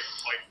feeling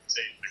like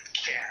say the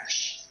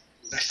cash.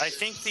 I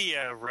think the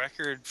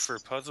record for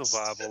Puzzle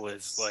Bobble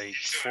is like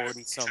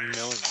 40-some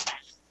million.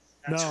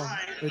 No,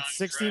 it's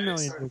 60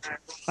 million.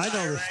 I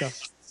know this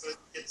stuff.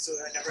 So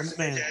I never have to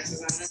Man. pay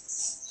taxes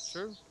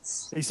on it. Sure.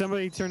 Hey,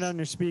 somebody turn down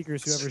their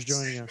speakers. Whoever's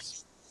joining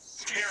us.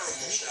 Terrible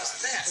shot.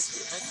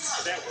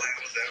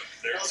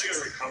 That was a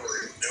good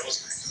recovery. That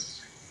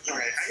was. All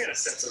right, I gotta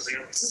set something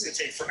up. This is gonna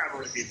take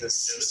forever to beat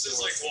this. Yeah, this is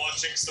like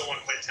watching someone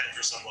play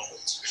Tetris on level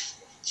 2.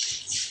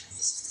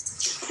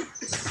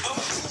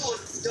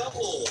 Oh,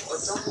 cool! A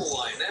double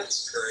line.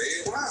 That's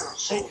great. Wow.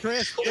 Hey,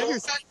 Chris, get your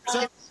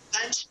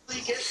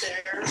Eventually get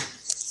there.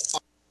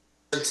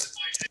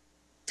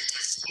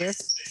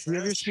 Chris, do you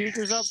have your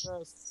speakers up?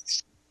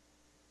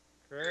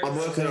 I'm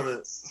working on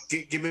it.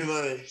 Give me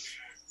my.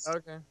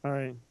 Okay. All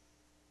right.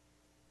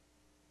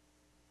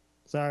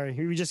 Sorry,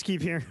 we just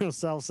keep hearing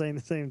ourselves saying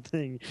the same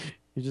thing.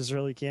 You just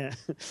really can't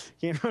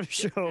run a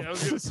show. Yeah, I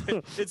was gonna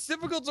say, it's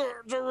difficult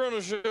to run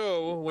a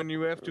show when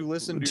you have to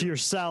listen to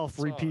yourself,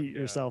 song, repeat yeah.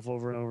 yourself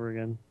over and over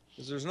again.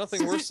 Because there's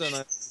nothing worse than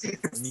a.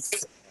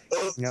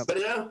 Yep. But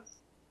yeah.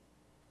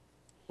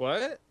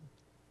 What?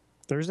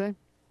 Thursday?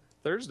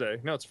 Thursday?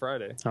 No, it's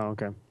Friday. Oh,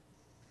 okay.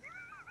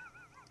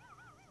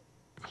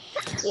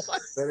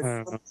 What? I don't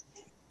know.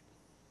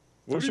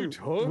 What are you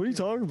talking? What are you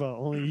talking about?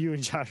 Only you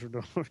and Josh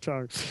were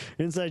talking.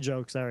 Inside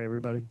joke. Sorry,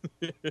 everybody.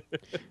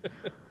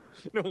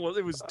 No, well,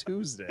 it was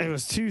Tuesday. It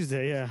was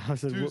Tuesday. Yeah. I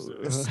said. Tuesday.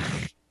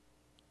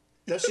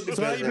 That should be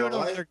So how better you now, doing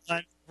over right? there,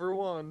 Glenn? For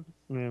one.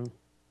 Yeah.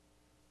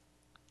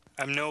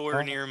 I'm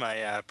nowhere near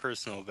my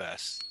personal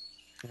best.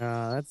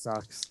 That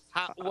sucks.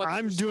 What's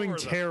I'm your doing score,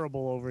 though?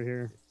 terrible over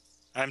here.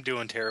 I'm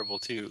doing terrible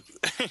too.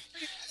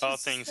 All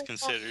things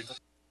considered.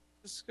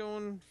 Just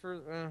going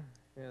for.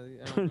 Yeah,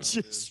 I don't know,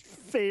 Just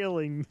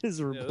failing dude. Yeah,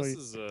 miserably.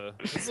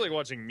 this is like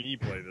watching me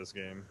play this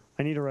game.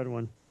 I need a red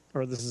one,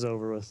 or this is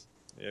over with.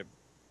 Yep.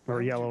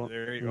 Or yellow.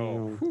 There you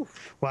go. Yeah.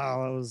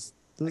 Wow, that was.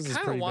 I This is kind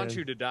of pretty want bad.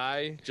 you to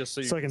die just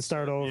so you So I can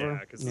start over? Yeah,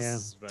 because this Yeah.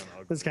 has been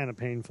ugly. It's kind of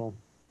painful.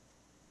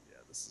 Yeah,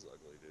 this is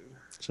ugly, dude.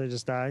 Should I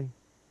just die?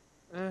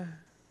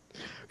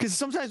 Because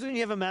sometimes when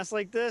you have a mess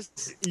like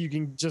this, you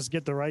can just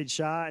get the right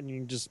shot and you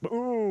can just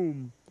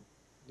boom.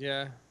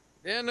 Yeah.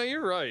 Yeah, no,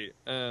 you're right.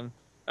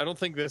 I don't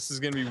think this is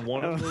going to be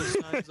one of those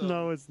times.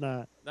 No, it's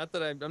not. Not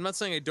that I'm not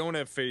saying I don't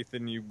have faith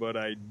in you, but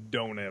I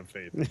don't have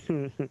faith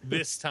in you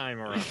this time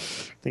around.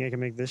 Think I can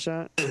make this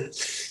shot?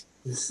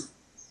 What's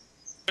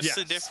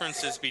the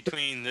differences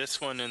between this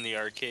one and the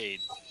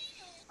arcade?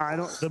 I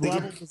don't. The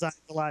level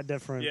design's a lot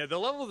different. Yeah, the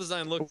level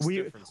design looks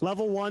different.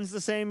 Level 1's the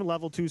same.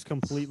 Level 2's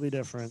completely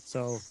different.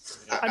 So,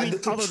 I And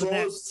mean, the other than that,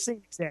 controls-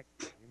 same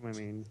exact. I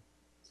mean,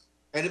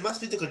 And it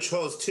must be the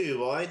controls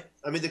too, right?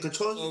 I mean, the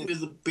controls Oh.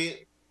 is a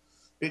bit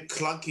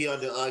clunky on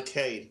the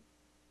arcade.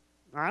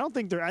 I don't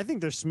think they're. I think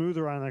they're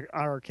smoother on the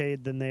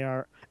arcade than they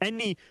are.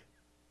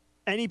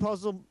 Any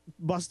puzzle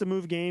bust a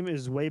move game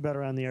is way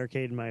better on the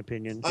arcade, in my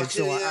opinion.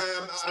 Actually,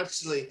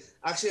 Actually,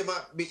 it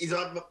might be.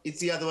 It's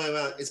the other way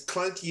around. It's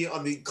clunkier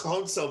on the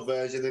console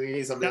version than it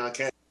is on the Yep.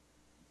 arcade.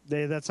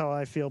 that's how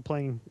I feel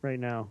playing right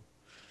now.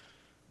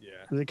 Yeah.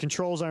 The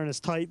controls aren't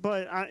as tight,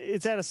 but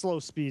it's at a slow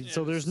speed,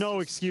 so there's no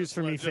excuse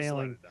for me just let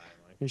failing. it die,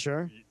 Mike. You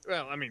sure?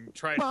 Well, I mean,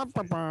 try Bah,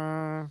 bah,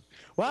 bah.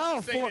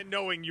 Wow, saying it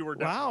knowing you were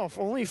wow,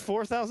 definitely only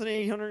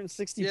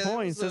 4,860 Yeah, that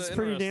points. was, That's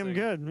pretty damn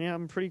interesting. good. Yeah,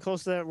 I'm pretty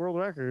close to that world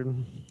record.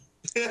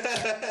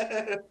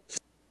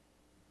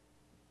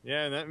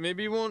 Yeah, and that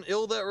maybe you won't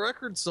ill that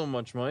record so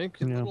much,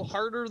 Mike. A Yeah. little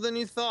harder than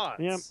you thought.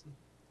 Yep.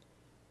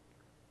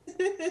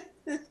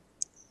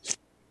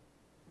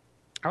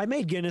 I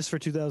made Guinness for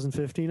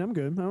 2015. I'm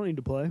good. I don't need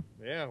to play.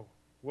 Yeah.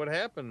 What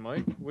happened,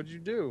 Mike? What'd you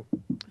do?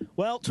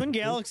 Well, Twin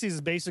Galaxies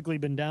has basically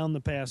been down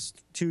the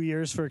past 2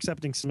 years for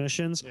accepting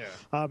submissions.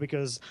 Yeah.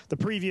 Because the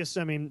previous,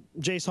 I mean,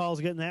 Jace Hall's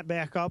getting that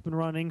back up and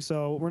running,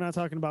 so we're not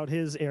talking about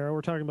his era.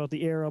 We're talking about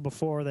the era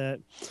before that.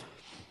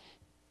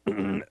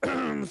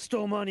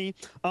 Stole money.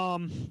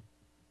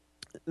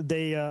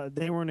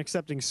 They weren't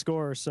accepting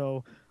scores,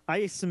 so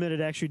I submitted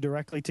actually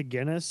directly to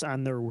Guinness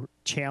on their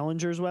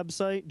Challengers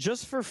website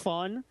just for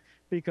fun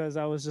because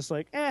I was just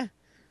like, I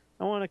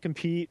want to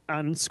compete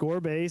on score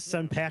base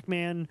on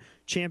Pac-Man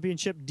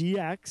Championship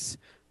DX,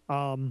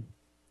 and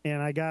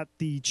I got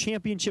the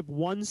Championship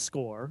 1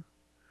 score,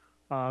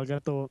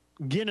 Got the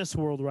Guinness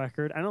World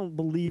Record. I don't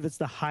believe it's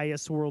the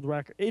highest world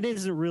record. It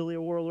isn't really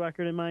a world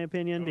record in my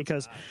opinion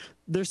because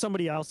there's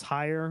somebody else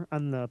higher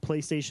on the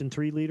PlayStation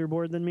 3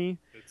 leaderboard than me.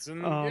 It's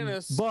in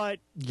Guinness. But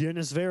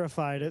Guinness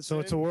verified it, so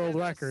it's a world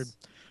Guinness. record.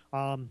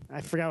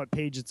 I forgot what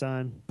page it's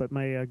on, but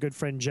my good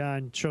friend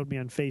John showed me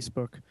on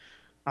Facebook.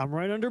 I'm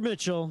right under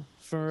Mitchell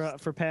for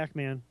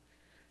Pac-Man.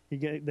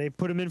 They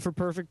put him in for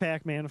Perfect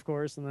Pac-Man, of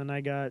course, and then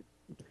I got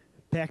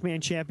Pac-Man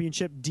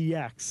Championship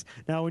DX.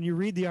 Now, when you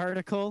read the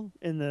article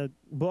in the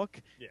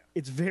book,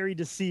 it's very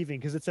deceiving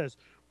because it says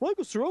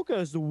Michael Soroka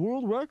has the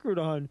world record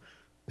on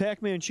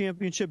Pac-Man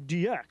Championship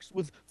DX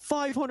with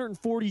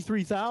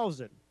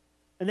 543,000,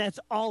 and that's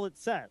all it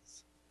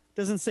says.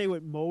 Doesn't say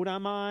what mode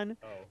I'm on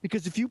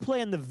because if you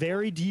play on the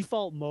very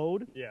default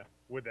mode,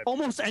 would that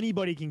almost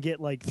anybody can get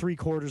like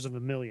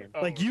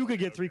 750,000. Like you could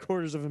get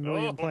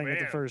 750,000 playing it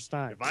the first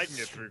time. If I can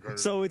get 750,000.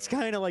 So it's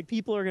kind of like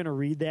people are going to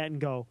read that and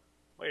go,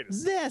 wait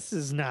this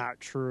is not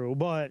true.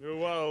 But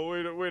wow,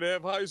 way to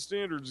have high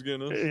standards,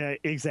 Guinness. Yeah,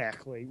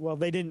 exactly. Well,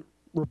 they didn't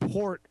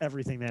report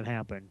everything that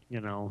happened,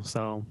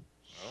 so.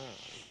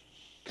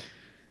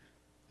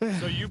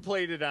 So you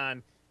played it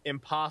on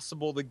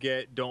impossible to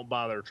get, don't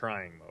bother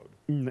trying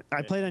mode.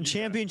 I played on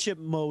Championship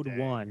Mode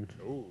 1.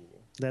 Ooh.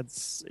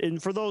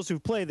 And for those who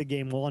play the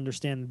game will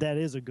understand that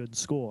is a good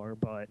score,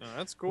 but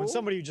that's cool. when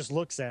somebody who just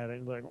looks at it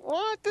and like,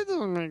 what? That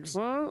doesn't make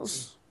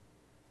sense.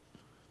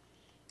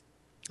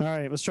 All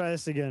right, let's try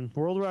this again.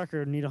 World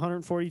record, need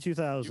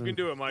 142,000. You can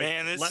do it, Mike.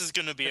 Man, this is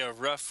going to be a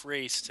rough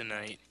race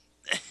tonight.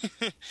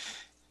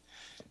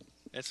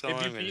 That's all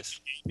I'm going to say.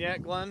 Yeah,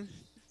 Glenn?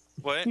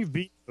 What? You've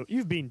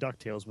beaten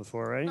DuckTales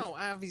before, right? No,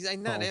 I'm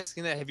not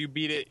asking that. Have you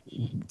beat it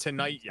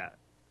tonight yet?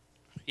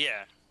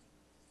 Yeah.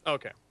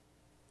 Okay.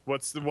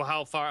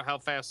 How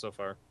fast so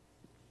far?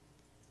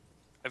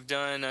 I've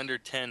done under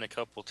 10 a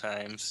couple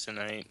times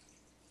tonight.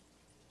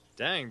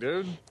 Dang,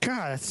 dude.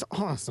 God, that's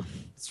awesome.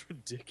 It's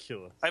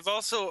ridiculous. I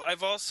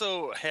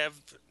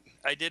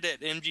did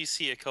at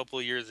MGC a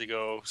couple years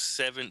ago,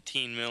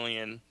 17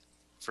 million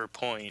for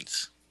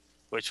points,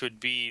 which would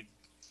be,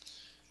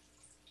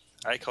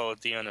 I call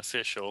it the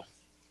unofficial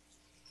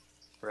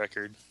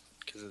record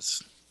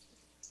because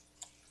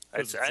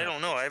I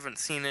don't know. I haven't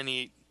seen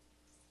any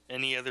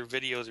other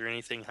videos or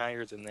anything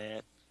higher than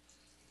that.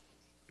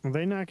 Are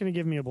they not going to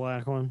give me a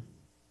black one?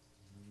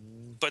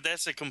 But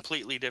that's a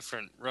completely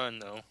different run,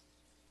 though.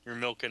 You're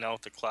milking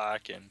out the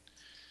clock and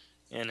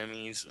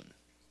enemies. And...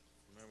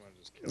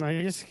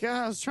 I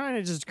was trying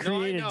to just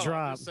create a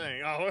drop. I'm just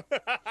saying. Oh.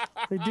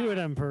 They do it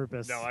on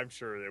purpose. No, I'm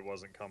sure it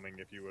wasn't coming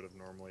if you would have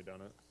normally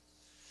done it.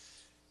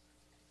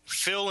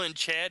 Phil and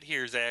Chad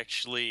here is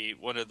actually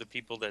one of the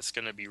people that's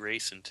going to be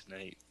racing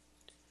tonight.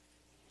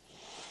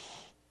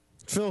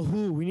 Phil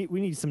who? We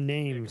need some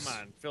names. Hey,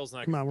 come on, Phil's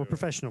not. Come on, we're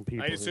professional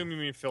people. I assume you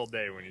mean Phil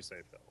Day when you say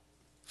Phil.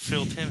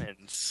 Phil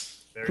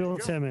Timmons. Phil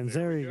Timmons.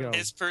 There you go.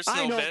 His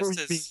personal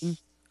best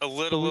is a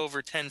little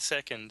over 10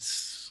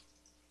 seconds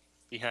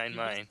behind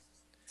mine.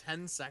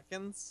 10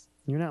 seconds?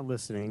 You're not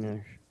listening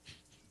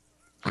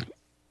there.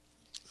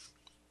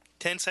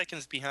 10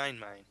 seconds behind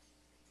mine.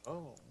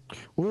 Oh.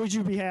 What would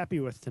you be happy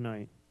with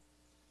tonight?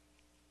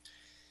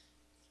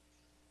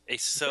 A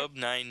sub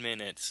 9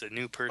 minutes, a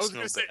new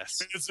personal best.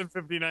 minutes and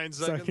 59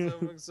 seconds,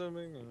 I'm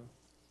assuming.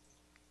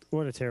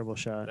 What a terrible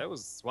shot. That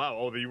was, wow.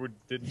 Oh, you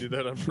didn't do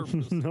that on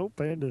purpose? Nope,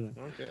 I didn't.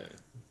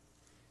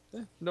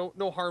 Okay.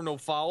 No harm, no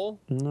foul?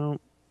 No.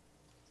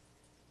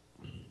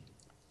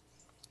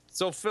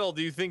 So, Phil,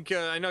 do you think,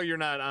 I know you're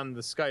not on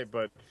the Skype,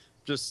 but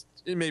just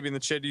maybe in the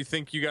chat, do you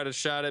think you got a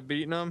shot at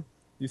beating him?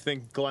 You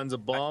think Glenn's a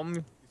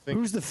bum?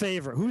 Who's the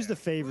favorite? Who's the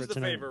favorite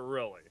tonight? Who's the favorite,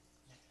 really?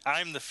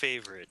 I'm the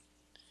favorite.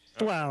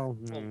 Well,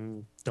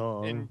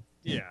 duh. And,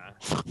 yeah.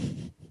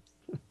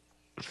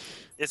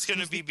 It's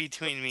going to be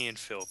between me and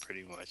Phil,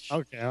 pretty much.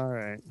 Okay, all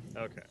right.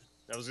 Okay.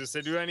 I was going to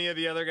say, do any of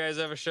the other guys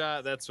have a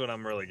shot? That's what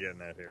I'm really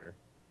getting at here.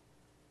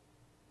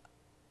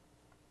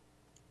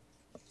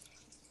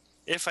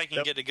 If I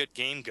can get a good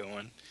game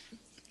going.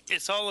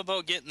 It's all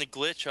about getting the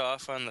glitch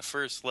off on the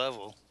first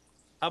level.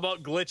 How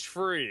about glitch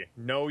free?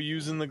 No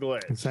using the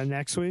glitch. Is that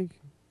next week?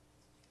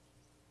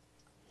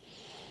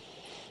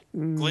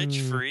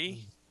 Glitch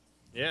free?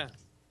 Yeah.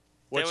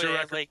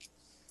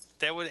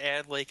 That would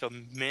add like a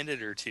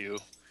minute or two.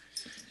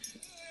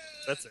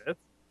 That's it?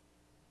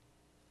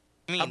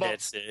 I mean,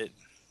 that's it.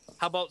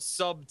 How about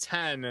sub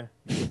 10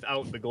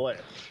 without the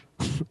glitch?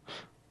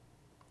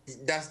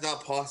 That's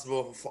not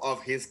possible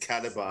of his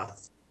caliber.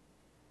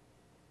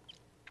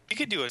 You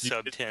could do a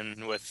sub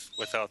 10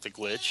 without the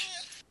glitch.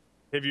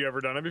 Have you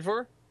ever done it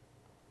before?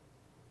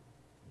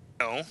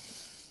 No.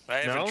 I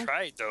haven't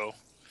tried, though.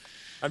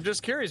 I'm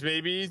just curious,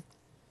 maybe.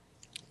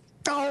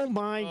 Oh,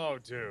 my. Oh,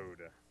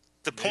 dude.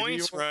 The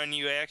points run,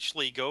 you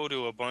actually go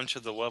to a bunch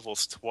of the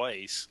levels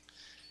twice.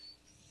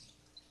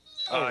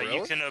 Oh, really?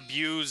 You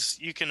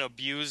can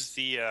abuse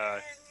the,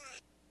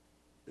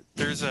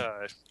 there's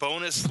a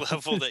bonus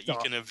level that you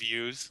can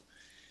abuse.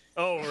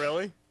 Oh,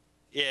 really?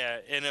 Yeah,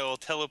 and it'll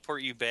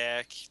teleport you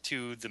back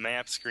to the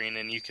map screen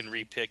and you can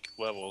repick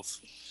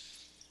levels.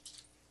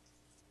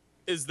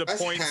 Is the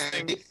That's points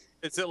handy. thing?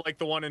 Is it like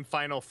the one in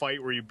Final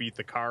Fight where you beat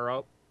the car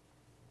up?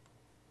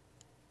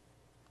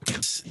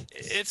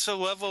 It's a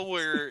level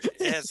where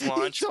it has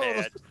launch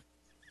pad,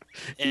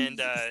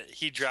 and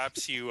he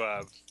drops you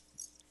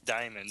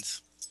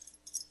diamonds.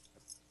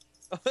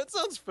 Oh, that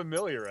sounds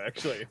familiar,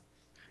 actually.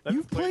 I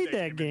You've haven't played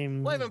that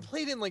game. Well, I haven't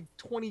played in like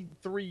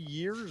 23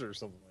 years or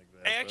something like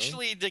that. though.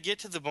 Actually, to get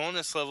to the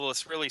bonus level,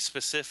 it's really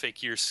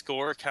specific. Your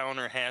score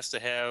counter has to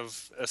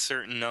have a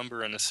certain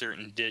number and a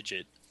certain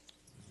digit,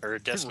 or a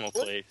decimal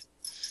Really? place.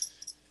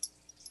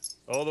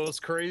 Oh, those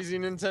crazy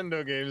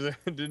Nintendo games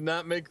did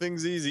not make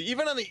things easy.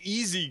 Even on the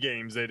easy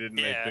games, they didn't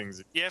make Yeah, things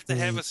easy. you have to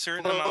have a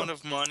certain amount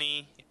of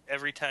money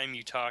every time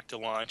you talk to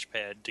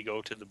Launchpad to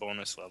go to the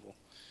bonus level.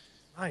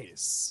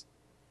 Nice.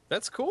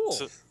 That's cool.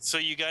 So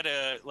you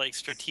gotta like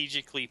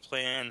strategically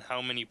plan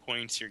how many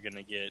points you're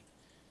gonna get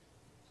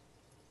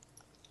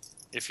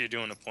if you're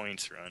doing a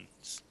points run,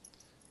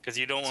 because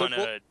you don't want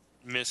to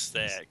miss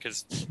that.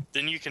 Because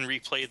then you can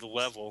replay the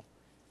level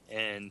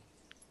and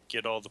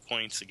get all the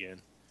points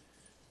again.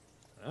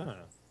 Ah.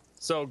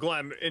 So,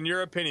 Glenn, in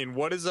your opinion,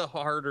 what is a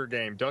harder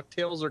game,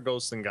 DuckTales or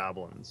Ghosts and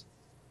Goblins?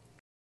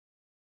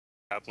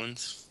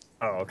 Goblins.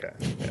 Oh, okay.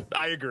 Yeah,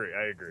 I agree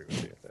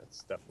with you.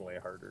 That's definitely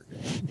a harder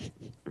game.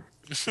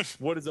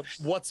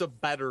 What's a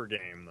better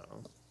game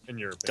though, in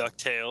your opinion?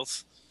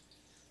 DuckTales.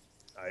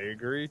 I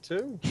agree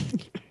too.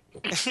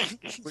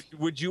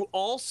 Would you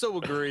also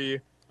agree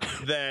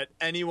that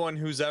anyone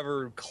who's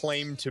ever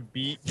claimed to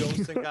beat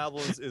Ghosts and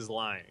Goblins is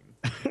lying?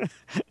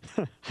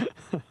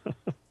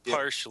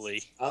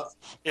 Partially.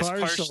 It's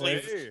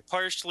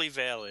partially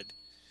valid.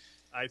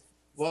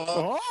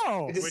 well,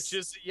 Oh, Which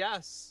is a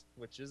yes.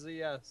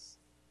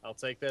 I'll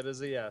take that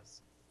as a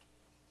yes.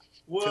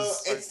 well,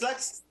 it's like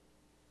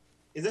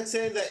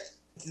saying that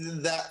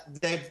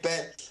they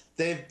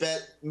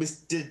bet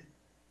Mr.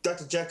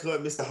 Dr. Jekyll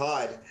and Mr.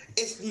 Hyde.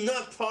 It's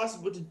not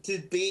possible to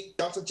beat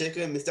Dr.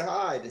 Jekyll and Mr.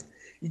 Hyde.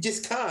 You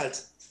just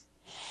can't.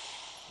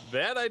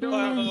 That I don't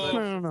I know.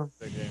 don't know.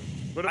 The game.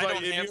 What I about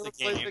don't you? have Have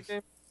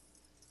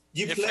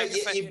you the ever played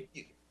game. the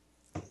game?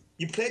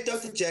 You play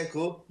Dr.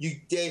 Jekyll.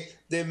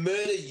 They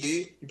murder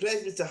you. You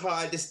play Mr.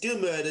 Hyde. They still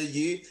murder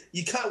you.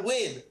 You can't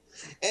win.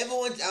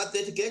 Everyone's out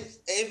there to get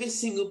every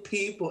single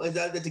people is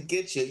out there to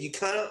get you. You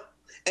can't.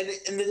 And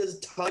there's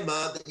a timer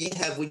that you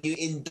have when you're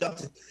in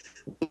Doctor.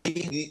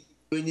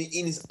 When you're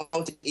in his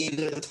alter ego,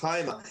 there's a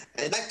timer,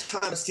 and that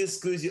timer still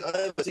screws you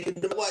over. So you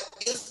know what?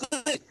 You're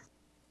screwed.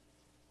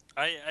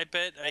 I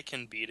bet I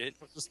can beat it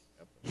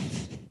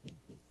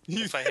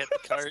if I hit the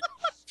card.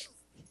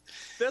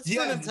 That's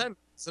Yeah. for Nintendo.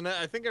 So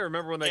I think I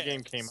remember when that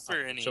game came out. for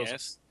It shows-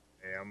 NES.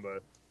 Damn,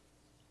 but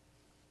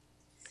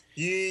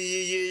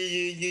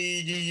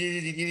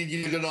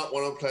You do not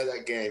want to play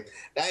that game.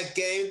 That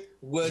game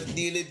was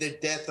nearly the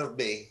death of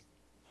me.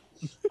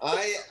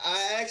 I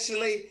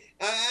actually,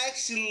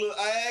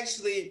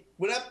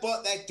 when I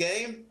bought that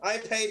game, I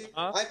paid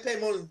more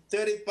than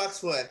 $30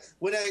 for it.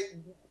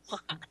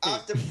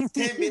 After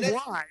 10 minutes,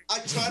 Why? I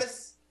try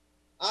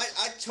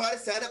to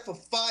set it for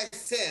 5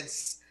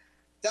 cents.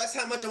 That's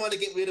how much I want to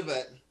get rid of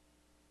it.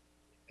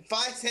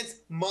 5 cents,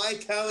 my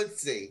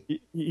currency.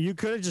 You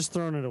could have just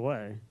thrown it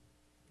away.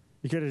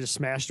 You could have just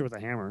smashed it with a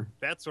hammer.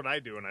 that's what I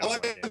do when I I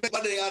want play to games. make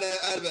money out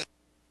of it.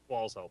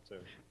 Walls help too.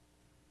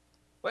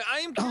 Wait, I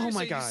am Oh curious.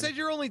 my you God. said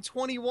you're only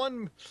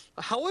 21.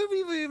 How have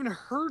you even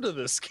heard of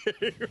this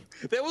game?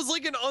 That was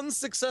like an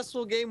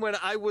unsuccessful game when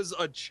I was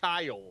a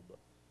child.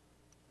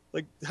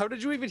 Like, how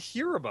did you even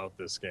hear about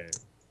this game?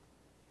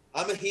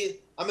 I like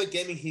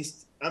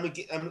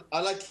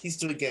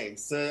history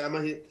games, so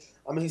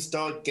I'm a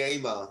historic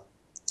gamer.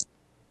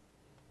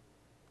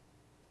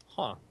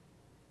 Huh.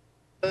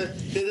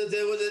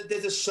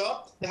 There's a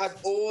shop that has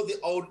all the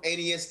old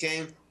NES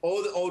games,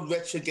 all the old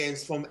retro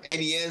games from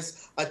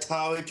NES,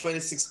 Atari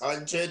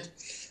 2600,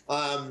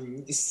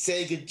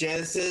 Sega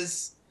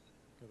Genesis.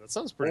 That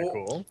sounds pretty Oh.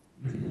 cool.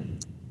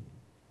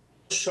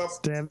 Shop.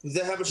 They have,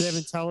 They have a they have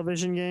in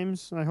television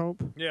games, I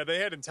hope. Yeah, they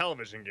had in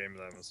television games,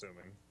 I'm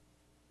assuming.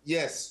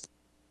 yes.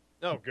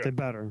 Oh, good. They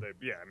better.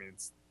 Yeah, I mean,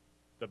 it's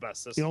the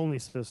best The system. only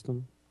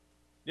system.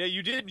 Yeah,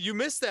 you did. You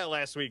missed that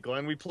last week,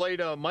 Glenn. We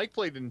played. Mike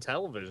played in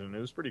television. It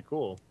was pretty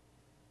cool.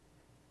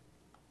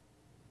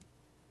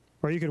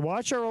 Or you could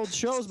watch our old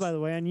shows, by the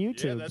way, on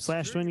YouTube that's /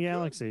 true, Twin you could.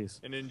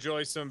 Galaxies. And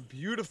enjoy some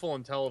beautiful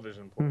in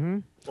television play. Mm-hmm.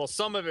 Well,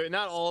 some of it,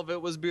 not all of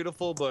it, was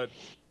beautiful. But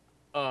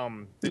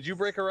did you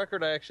break a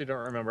record? I actually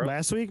don't remember.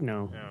 Last week,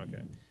 no. Yeah,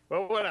 okay.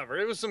 Well, whatever.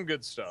 It was some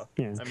good stuff.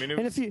 Yeah. I mean, it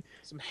And was if you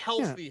some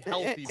healthy.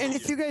 and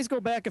if you guys go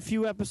back a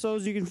few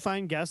episodes, you can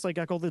find guests like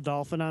Echo the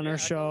Dolphin on our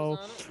show.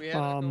 We had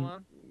Echo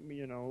on.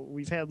 You know,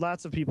 we've had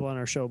lots of people on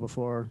our show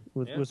before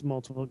with, Yeah. with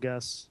multiple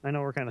guests. I know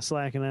we're kind of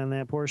slacking on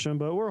that portion,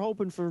 but we're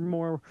hoping for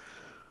more.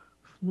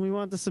 We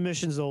want the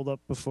submissions rolled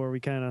up before we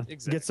kind of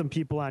Exactly. get some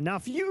people on. Now,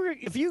 if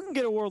you can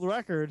get a world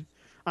record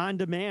on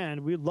demand,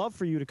 we'd love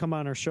for you to come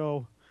on our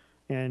show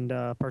and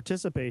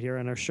participate here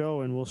on our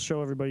show, and we'll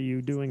show everybody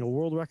you doing a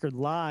world record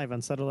live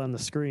and Settle on the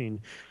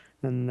Screen,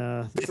 and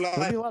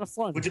it'll be a lot of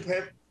fun. Would you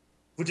pay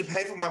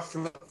for my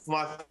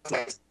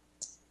flight?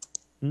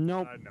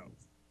 Nope. No.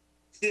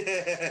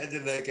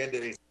 Did that get to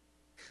me?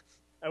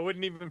 I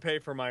wouldn't even pay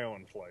for my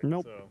own flight.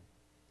 Nope.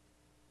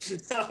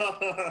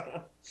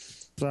 So.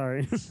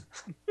 Sorry.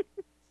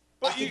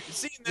 But you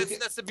see,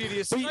 that's the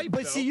beauty of Skype.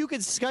 But see, you could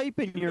Skype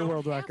in your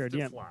world record.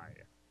 Yeah. Fly.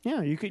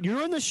 Yeah, you could.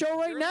 You're on the show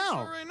right You're now. on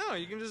the show right now.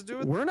 You can just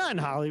do it. We're not in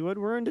Hollywood.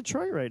 We're in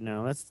Detroit right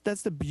now.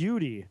 That's the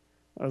beauty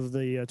of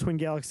the Twin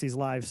Galaxies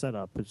live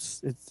setup.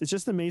 It's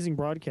just an amazing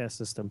broadcast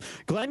system.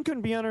 Glenn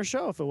couldn't be on our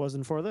show if it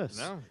wasn't for this.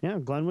 No. Yeah,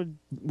 Glenn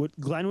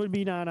would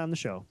be not on the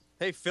show.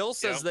 Hey, Phil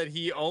says that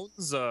he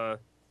owns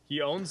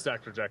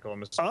Dr. Jekyll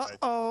and Mr. Hyde.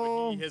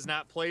 Uh-oh. But he has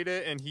not played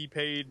it, and he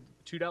paid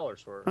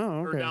 $2 for it, Oh,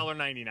 okay. or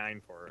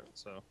 $1.99 for it.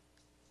 So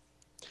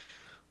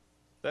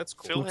that's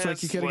cool. Phil Looks like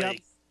has you could have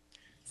got.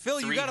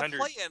 Phil, you got to 300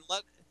 play it.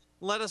 And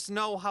let us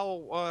know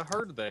how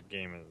hard that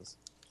game is.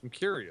 I'm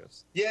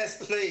curious.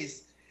 Yes,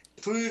 please.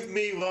 Prove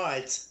me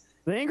right.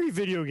 The Angry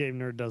Video Game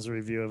Nerd does a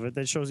review of it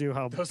that shows you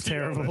how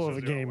terrible of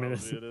a game it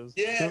is.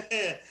 Yeah,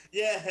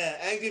 yeah.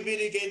 Angry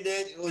Video Game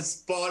Nerd was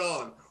spot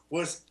on.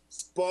 Was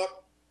spot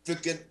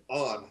freaking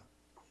on.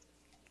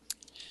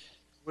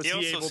 Was He he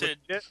also able said-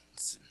 to?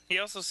 He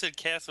also said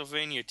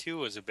Castlevania 2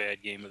 was a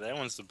bad game, but that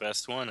one's the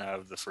best one out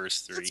of the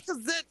first three. That's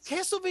because that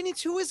Castlevania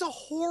 2 is a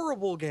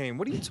horrible game.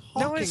 What are you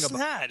talking No, it's about?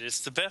 not.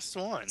 It's the best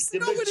one. The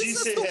No, it magician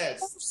isn't the head.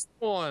 worst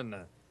one.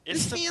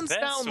 It's the hands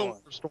best down the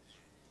one. worst one.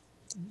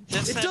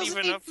 That's It not doesn't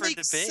even up for make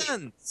debate.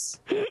 sense.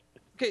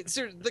 Okay,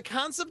 sir, the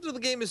concept of the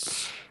game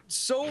is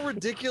so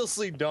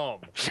ridiculously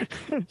dumb.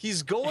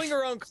 He's going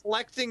around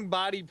collecting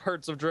body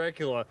parts of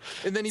Dracula,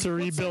 and then he To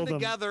puts them rebuild them.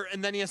 together,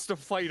 and then he has to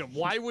fight him.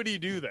 Why would he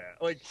do that?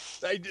 Like,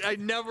 I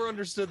never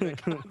understood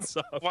that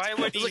concept. Why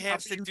would It's he like, have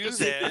how to you do just-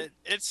 that?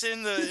 It's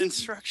in the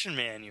instruction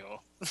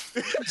manual.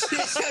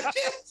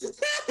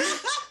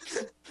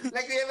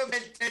 Like we haven't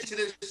paid attention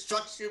to the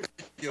structure.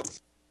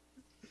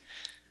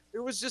 It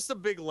was just a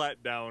big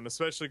letdown,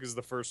 especially because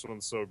the first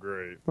one's so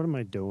great. What am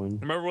I doing?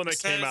 Remember when they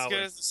It's not came as out? good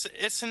like- as-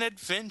 it's an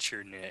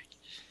adventure, Nick.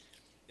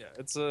 Yeah,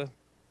 it's a.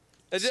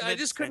 It's I an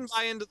just couldn't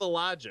adventure. buy into the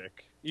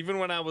logic, even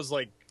when I was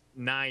like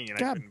 9. I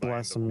God couldn't buy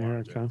bless into the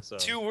America. logic, so.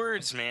 2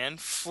 words, man.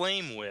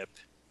 Flame whip.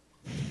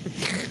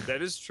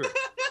 That is true.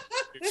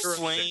 You're correct.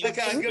 Flame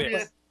Okay, I'll give you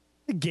whip. that.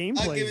 The gameplay.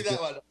 I'll give you is that good.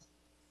 one.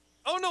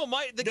 Oh no,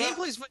 the No.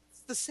 gameplay's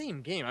it's the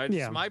same game.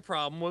 Yeah. My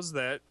problem was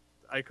that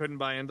I couldn't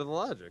buy into the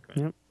logic.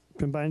 Man. Yep.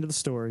 Couldn't buy into the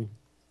story.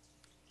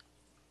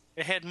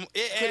 It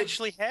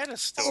actually had a Oh,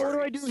 story. what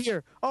do I do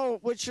here? Oh,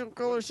 which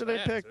color should I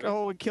Yeah, pick? dude.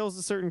 Oh, it kills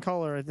a certain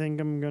color. I think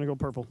I'm gonna go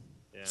purple.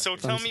 Yeah. So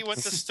tell me what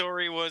the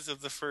story was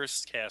of the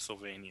first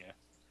Castlevania.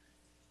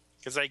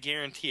 Because I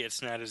guarantee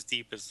it's not as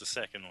deep as the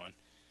second one.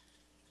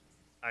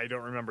 I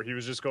don't remember. He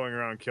was just going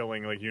around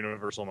killing like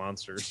universal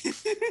monsters.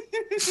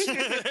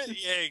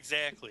 Yeah,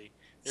 exactly.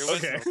 There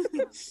was Okay.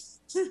 no-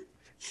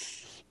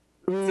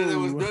 So there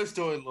was Ooh, no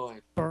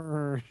storyline.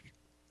 burn.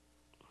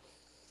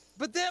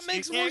 But that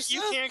makes more sense.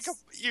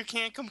 You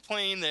can't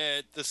complain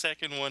that the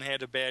second one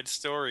had a bad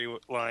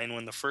storyline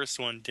when the first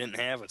one didn't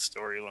have a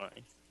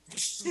storyline.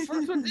 The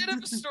first one did have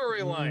a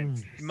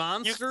storyline.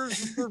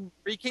 Monsters were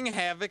wreaking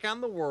havoc on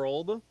the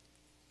world,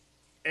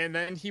 and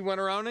then he went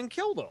around and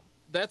killed them.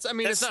 That's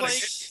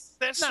it's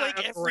That's not like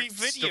not a every great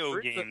video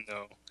story, game,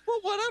 though. well,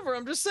 whatever.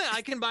 I'm just saying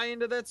I can buy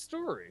into that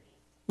story.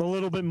 A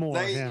little bit more.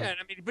 They- Yeah. Yeah,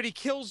 I mean, but he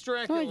kills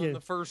Dracula I in get-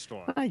 the first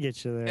one, I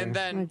get you there. And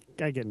then-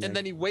 I get. and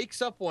then he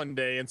wakes up one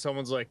day and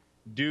someone's like,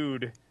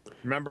 "Dude,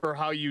 remember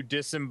how you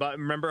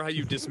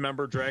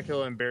dismember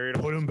Dracula and buried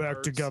him? put in them back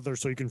parts? together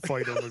so you can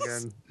fight them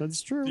again.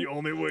 That's true. The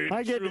only way I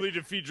to get truly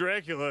defeat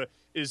Dracula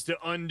is to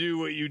undo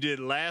what you did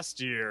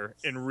last year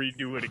and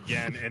redo it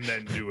again and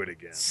then do it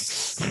again."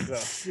 So,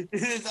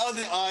 It's all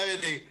the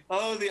irony.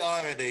 Oh, the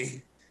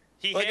irony.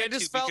 He Like, I had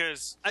just to felt-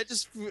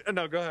 because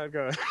no, go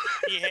ahead.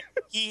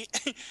 he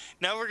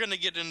now we're gonna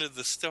get into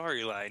the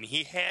storyline.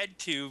 He had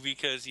to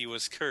because he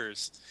was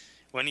cursed.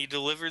 When he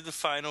delivered the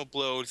final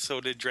blow,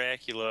 so did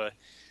Dracula.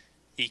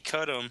 He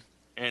cut him,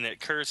 and it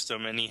cursed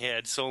him, and he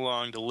had so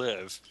long to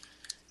live.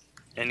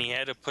 And he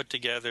had to put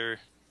together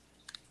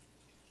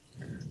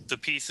the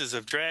pieces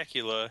of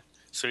Dracula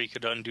so he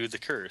could undo the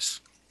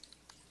curse.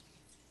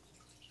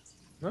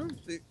 No,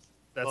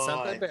 that's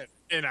not that bad.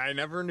 And I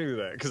never knew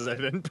that because I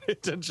didn't pay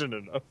attention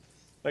enough.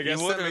 I guess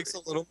that would've- makes a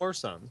little more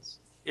sense.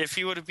 If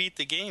you would have beat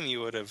the game, you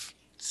would have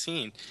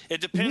seen.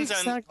 It depends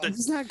Nick's on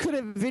he's not good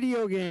at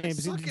video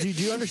games. suck Do at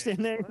you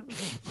understand that?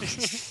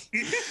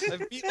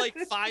 I've beat like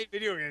 5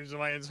 video games in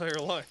my entire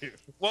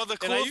life. Well, the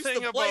And I cool used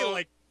thing to play about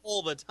like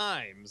all the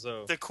time,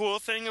 so the cool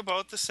thing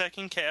about the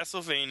second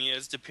Castlevania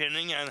is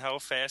depending on how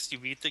fast you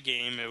beat the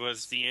game, it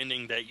was the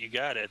ending that you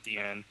got at the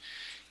end.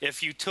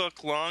 If you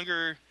took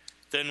longer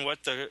than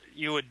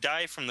you would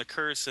die from the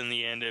curse in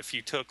the end if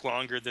you took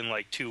longer than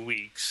like 2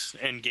 weeks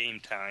in game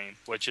time,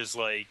 which is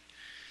like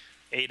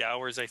 8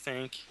 hours, I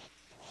think,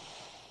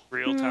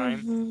 real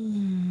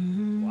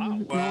time. wow.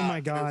 Oh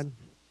my god.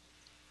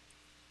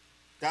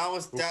 That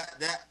was But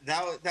deep.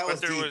 That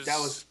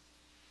was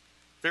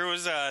there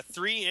was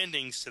 3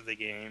 endings to the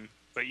game,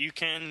 but you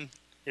can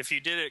If you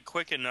did it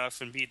quick enough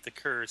and beat the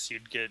curse,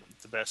 you'd get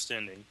the best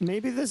ending.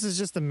 Maybe this is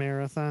just a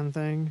marathon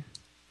thing,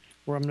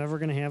 where I'm never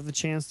gonna have the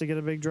chance to get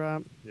a big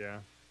drop. Yeah.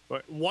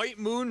 But White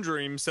Moon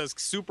Dream says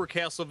Super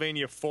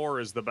Castlevania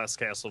 4 is the best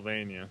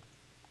Castlevania.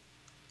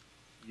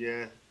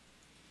 Yeah.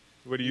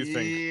 What do you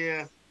think?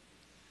 Yeah.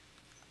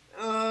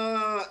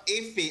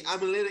 Iffy.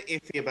 I'm a little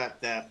iffy about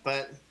that,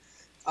 but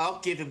I'll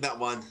give him that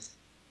one.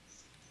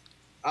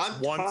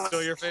 One's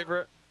still your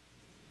favorite?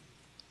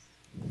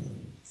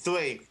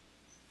 3.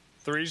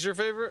 3's your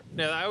favorite?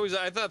 Yeah,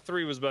 I thought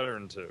 3 was better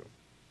than 2.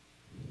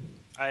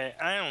 I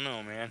don't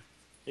know, man.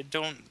 It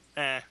don't.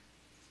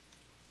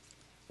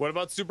 What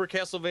about Super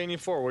Castlevania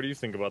 4? What do you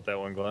think about that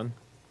one, Glenn?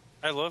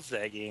 I love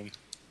that game.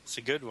 It's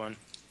a good one.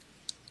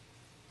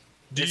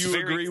 Do you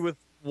agree with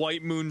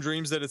White Moon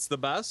Dreams that it's the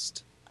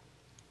best?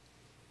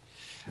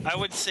 I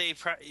would say,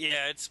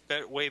 yeah, it's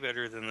way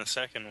better than the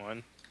second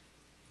one.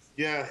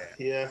 Yeah.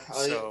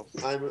 So,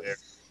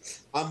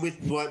 I'm with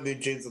White Moon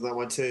Dreams on that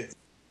one too.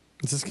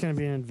 Is this gonna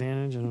be an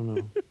advantage? I don't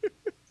know.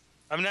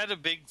 I'm not a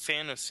big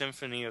fan of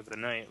Symphony of the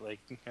Night like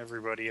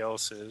everybody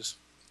else is.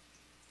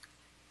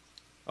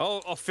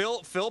 Oh,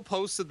 Phil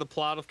posted the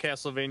plot of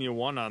Castlevania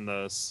 1 on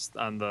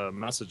the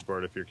message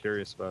board if you're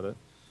curious about it.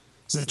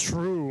 The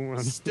true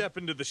one. Step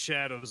into the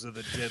shadows of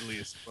the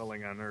deadliest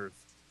dwelling on Earth.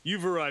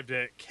 You've arrived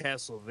at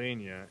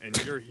Castlevania, and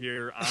you're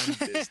here on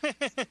this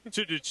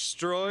to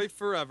destroy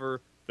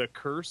forever the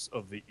curse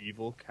of the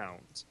evil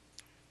count.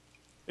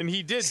 And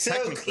he did So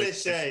technically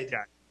cliched.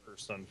 got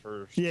cursed on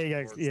first.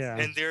 Yeah.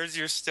 And there's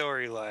your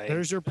storyline.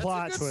 There's your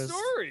plot That's a good twist.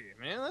 story,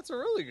 man. That's a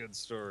really good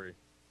story.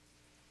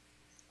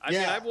 I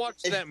mean, I've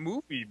watched that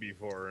movie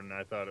before, and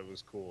I thought it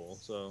was cool.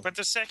 So, But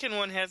the second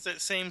one has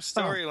that same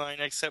storyline,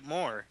 except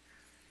more.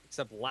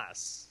 except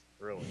less,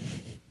 really.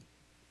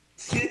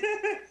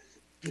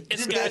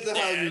 It's Depends got on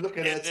how that, you look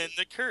at and it. then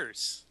the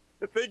curse.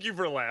 Thank you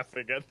for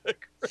laughing at that.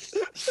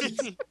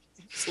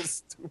 So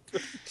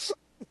stupid.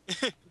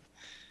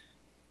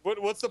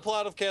 What's the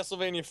plot of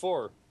Castlevania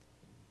 4?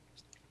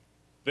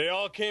 They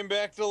all came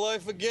back to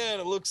life again.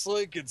 It looks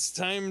like it's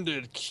time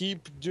to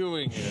keep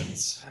doing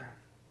it.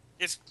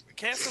 It's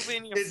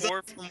Castlevania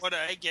 4, from what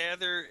I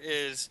gather,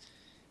 is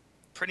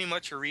pretty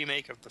much a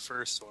remake of the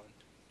first one.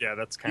 Yeah,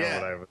 that's kind of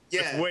what I would.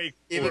 Yeah. It's way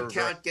cooler. Even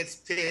Count gets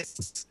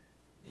pissed.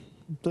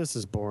 This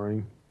is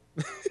boring.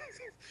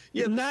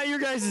 Yeah. Not your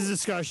guys'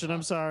 discussion.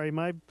 I'm sorry.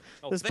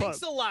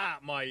 Thanks a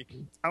lot, Mike.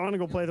 I want to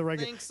go play the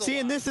regular. Thanks a See,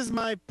 and lot. this is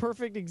my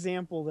perfect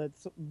example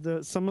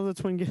that some of the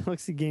Twin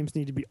Galaxy games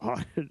need to be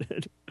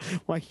audited.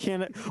 Why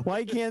can't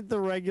the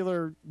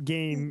regular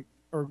game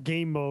or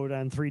game mode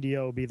on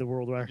 3DO be the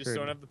world You record? just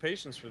don't have the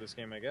patience for this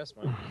game, I guess,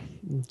 Mike.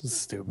 This is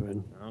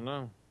stupid. I don't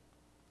know.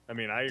 I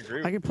mean, I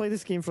agree. I could play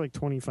this game for like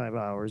 25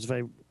 hours if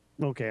I.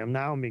 Okay,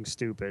 I'm being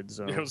stupid.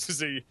 So I was to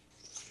say,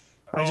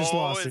 I just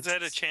lost is it.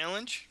 that a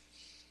challenge?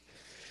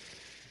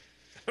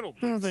 I don't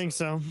I don't think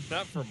so.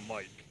 Not from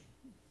Mike.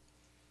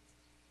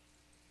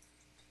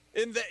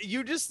 And that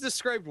you just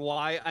described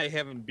why I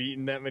haven't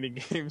beaten that many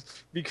games,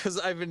 because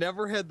I've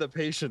never had the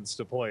patience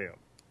to play them.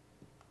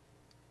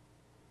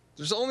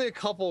 There's only a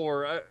couple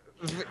where,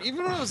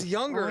 even when I was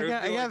younger, Oh, I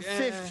got like,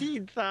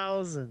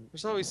 15,000.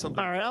 There's always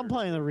something. All right, I'm better.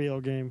 playing the real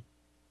game.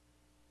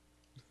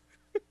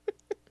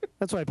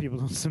 That's why people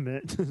don't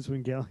submit to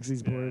Twin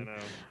Galaxies Yeah, I board. know.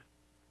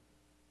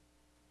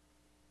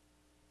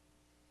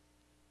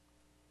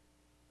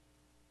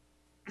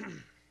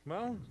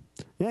 Well,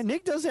 Yeah,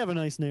 Nick does have a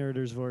nice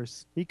narrator's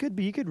voice. He could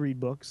read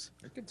books.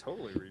 I could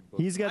totally read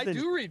books. He's got I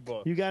do read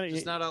books. You got it.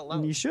 Just not out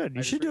loud. You should. I You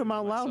just should do read them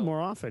out loud myself.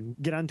 more often.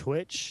 Get on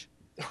Twitch.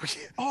 Oh,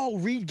 yeah. Oh,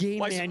 read game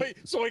Why, manuals.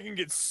 so I can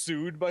get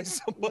sued by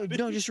somebody?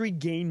 No, just read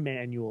game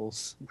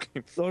manuals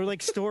or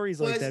like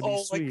stories like that.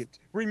 Be sweet.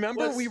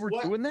 Remember we were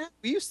what- doing that?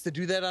 We used to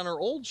do that on our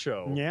old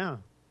show. Yeah.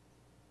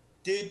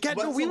 Dude, God,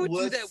 no, what's we the would do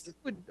worst-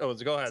 that. Oh,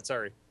 go ahead.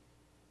 Sorry.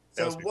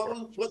 That So was before.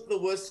 what's the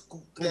worst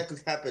that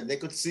could happen? They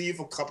could sue you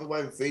for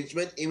copyright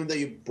infringement, even though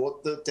you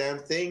bought the damn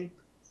thing.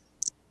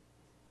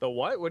 The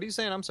what? What are you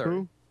saying? I'm sorry.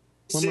 Who?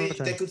 One more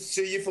time. They could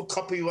sue you for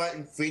copyright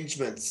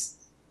infringements.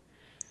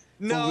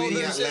 No, for reading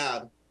there's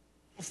out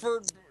loud.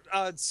 for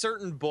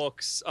certain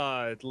books,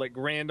 like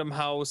Random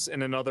House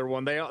and another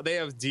one. They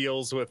have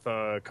deals with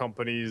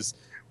companies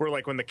where,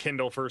 like, when the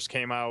Kindle first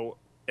came out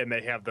and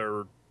they have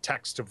their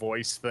text to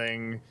voice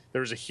thing,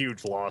 there's a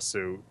huge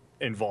lawsuit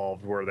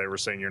involved where they were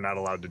saying you're not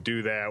allowed to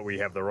do that. We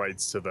have the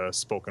rights to the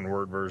spoken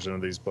word version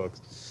of these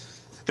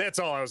books. That's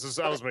all I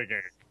was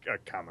making a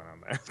comment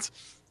on that.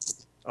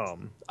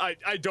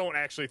 I don't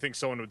actually think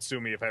someone would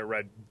sue me if I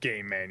read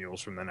game manuals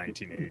from the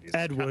 1980s.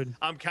 Ed Wood.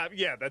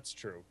 Yeah, that's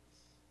true.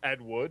 Ed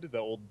Wood, the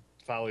old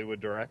Follywood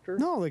director.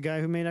 No, the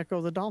guy who made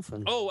Echo the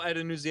Dolphin. Oh, Ed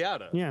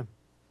Annunziata. Yeah.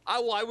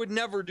 I would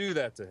never do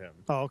that to him.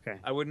 Oh, okay.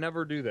 I would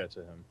never do that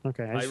to him.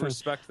 Okay. I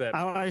respect that.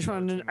 I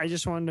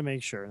just wanted to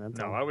make sure. That's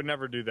No, all. I would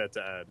never do that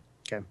to Ed.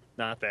 Okay.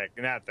 Not that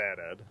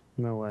Ed.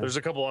 No way. There's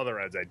a couple other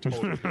Eds I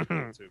totally do that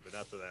to, but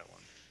not to that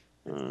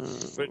one.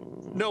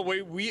 But no,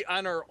 we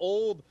on our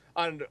old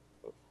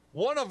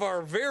one of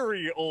our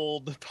very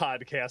old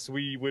podcasts,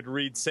 we would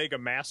read Sega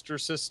Master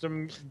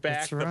System back.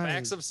 That's The right.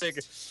 backs of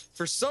Sega.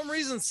 For some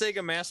reason,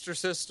 Sega Master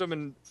System,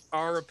 in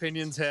our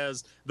opinions,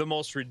 has the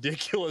most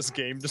ridiculous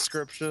game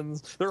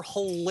descriptions. They're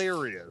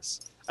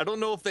hilarious. I don't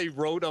know if they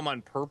wrote them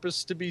on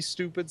purpose to be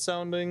stupid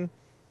sounding.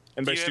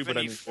 And by stupid,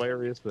 I mean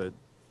hilarious, but...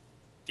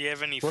 Do you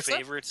have any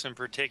favorites in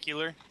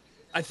particular?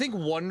 I think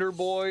Wonder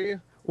Boy.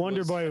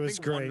 Wonder Boy was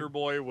great. Wonder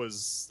Boy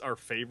was our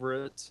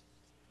favorite.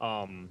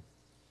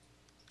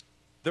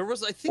 There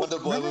was, I think, Wonder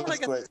Boy was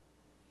great.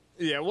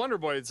 Yeah, Wonder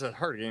Boy. It's a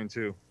hard game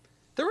too.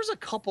 There was a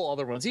couple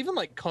other ones, even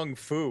like Kung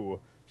Fu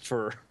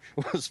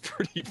was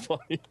pretty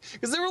funny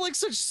because they were like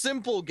such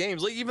simple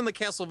games. Like even the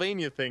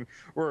Castlevania thing,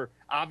 where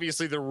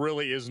obviously there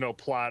really is no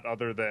plot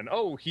other than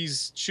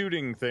he's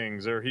shooting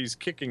things or he's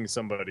kicking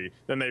somebody.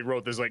 Then they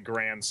wrote this like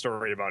grand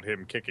story about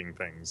him kicking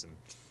things. And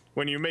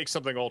when you make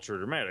something ultra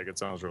dramatic, it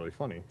sounds really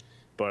funny.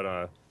 But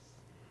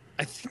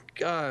I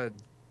think.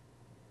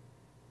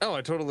 Oh,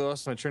 I totally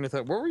lost my train of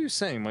thought. What were you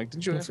saying, Mike?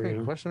 Did you ask me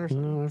a question or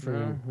something? No, I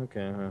forgot.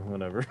 Okay,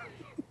 whatever.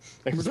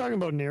 We're talking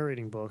about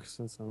narrating books.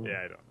 That's all. Yeah,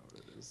 I don't know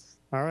what it is.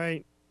 All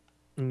right.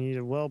 I need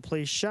a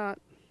well-placed shot.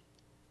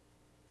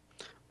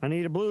 I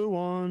need a blue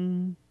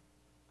one.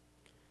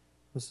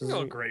 This is You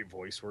know, great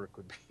voice work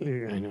would be.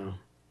 Yeah, I know.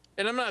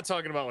 And I'm not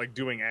talking about like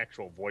doing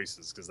actual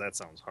voices because that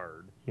sounds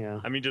hard. Yeah.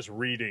 I mean, just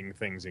reading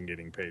things and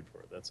getting paid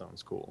for it. That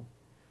sounds cool.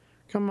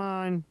 Come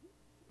on.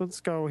 Let's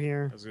go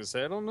here. I was gonna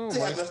say I don't know.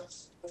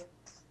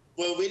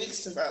 Well, reading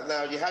stuff out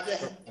loud, you have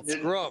to the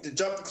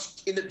job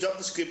in the job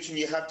description.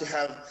 You have to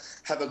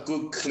have a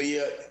good,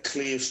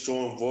 clear,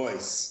 strong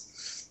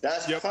voice.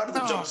 That's part of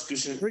the job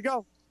description. Here we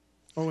go.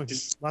 Oh,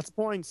 lots of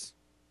points.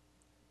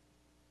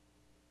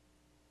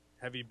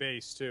 Heavy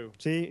bass too.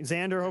 See,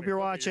 Xander, hope you're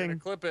watching.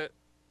 Clip it,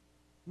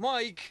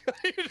 Mike.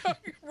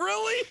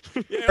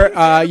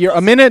 Really? You're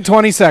a minute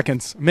 20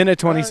 seconds. Minute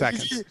 20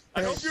 seconds.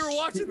 I hope you're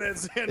watching that,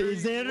 Xander.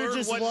 Xander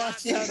just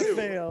watched how to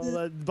fail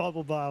that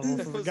bubble bobble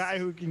from a guy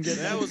who can get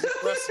that. Was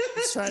impressive.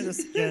 Let's try this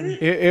again.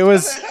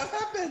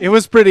 It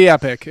was pretty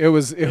epic. It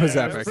was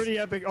epic. Pretty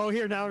epic. Oh,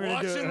 here now we're gonna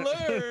Watch do and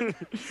it. learn.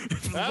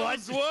 I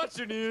was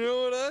watching. You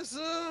know what I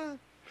saw?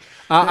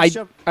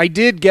 I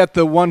did get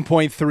the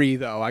 1.3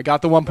 though. I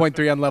got the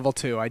 1.3 on level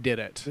 2. I did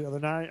it. The other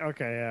night.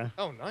 Okay, yeah.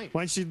 Oh, nice.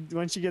 Once you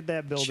get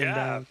that building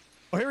down.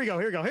 Oh, here we go.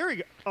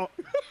 Oh,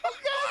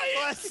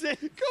 Come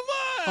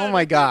on. Oh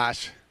my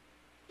gosh.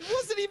 It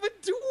wasn't even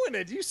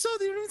doing it. You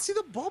didn't even see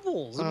the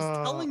bubbles. It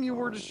was telling you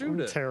where to shoot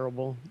it.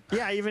 Terrible.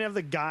 Yeah, I even have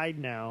the guide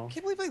now. I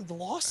can't believe I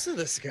lost to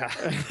this guy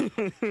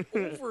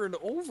over and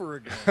over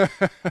again.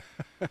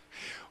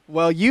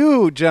 Well,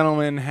 you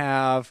gentlemen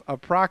have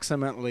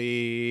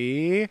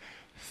approximately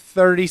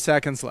 30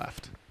 seconds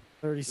left.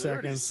 30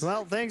 seconds.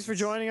 Well, thanks for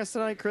joining us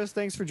tonight, Chris.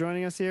 Thanks for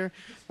joining us here.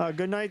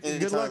 Good night. Anytime.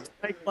 Good luck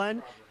tonight,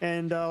 Glenn.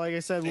 And like I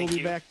said, we'll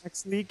be back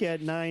next week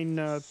at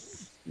 9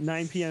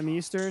 p.m.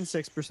 Eastern,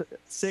 6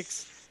 Pacific.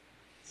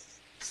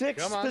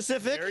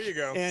 There you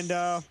go. And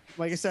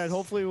like I said,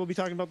 hopefully we'll be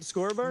talking about the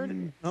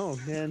scoreboard. Oh,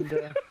 and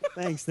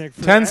thanks, Nick.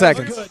 10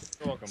 seconds.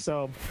 You're welcome.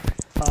 So,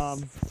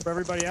 for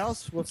everybody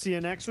else, we'll see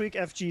you next week.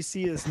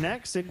 FGC is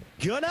next. And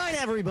good night,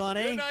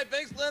 everybody. Good night.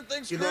 Thanks, Glenn.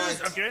 Thanks, Good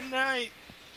Chris. night. Good night.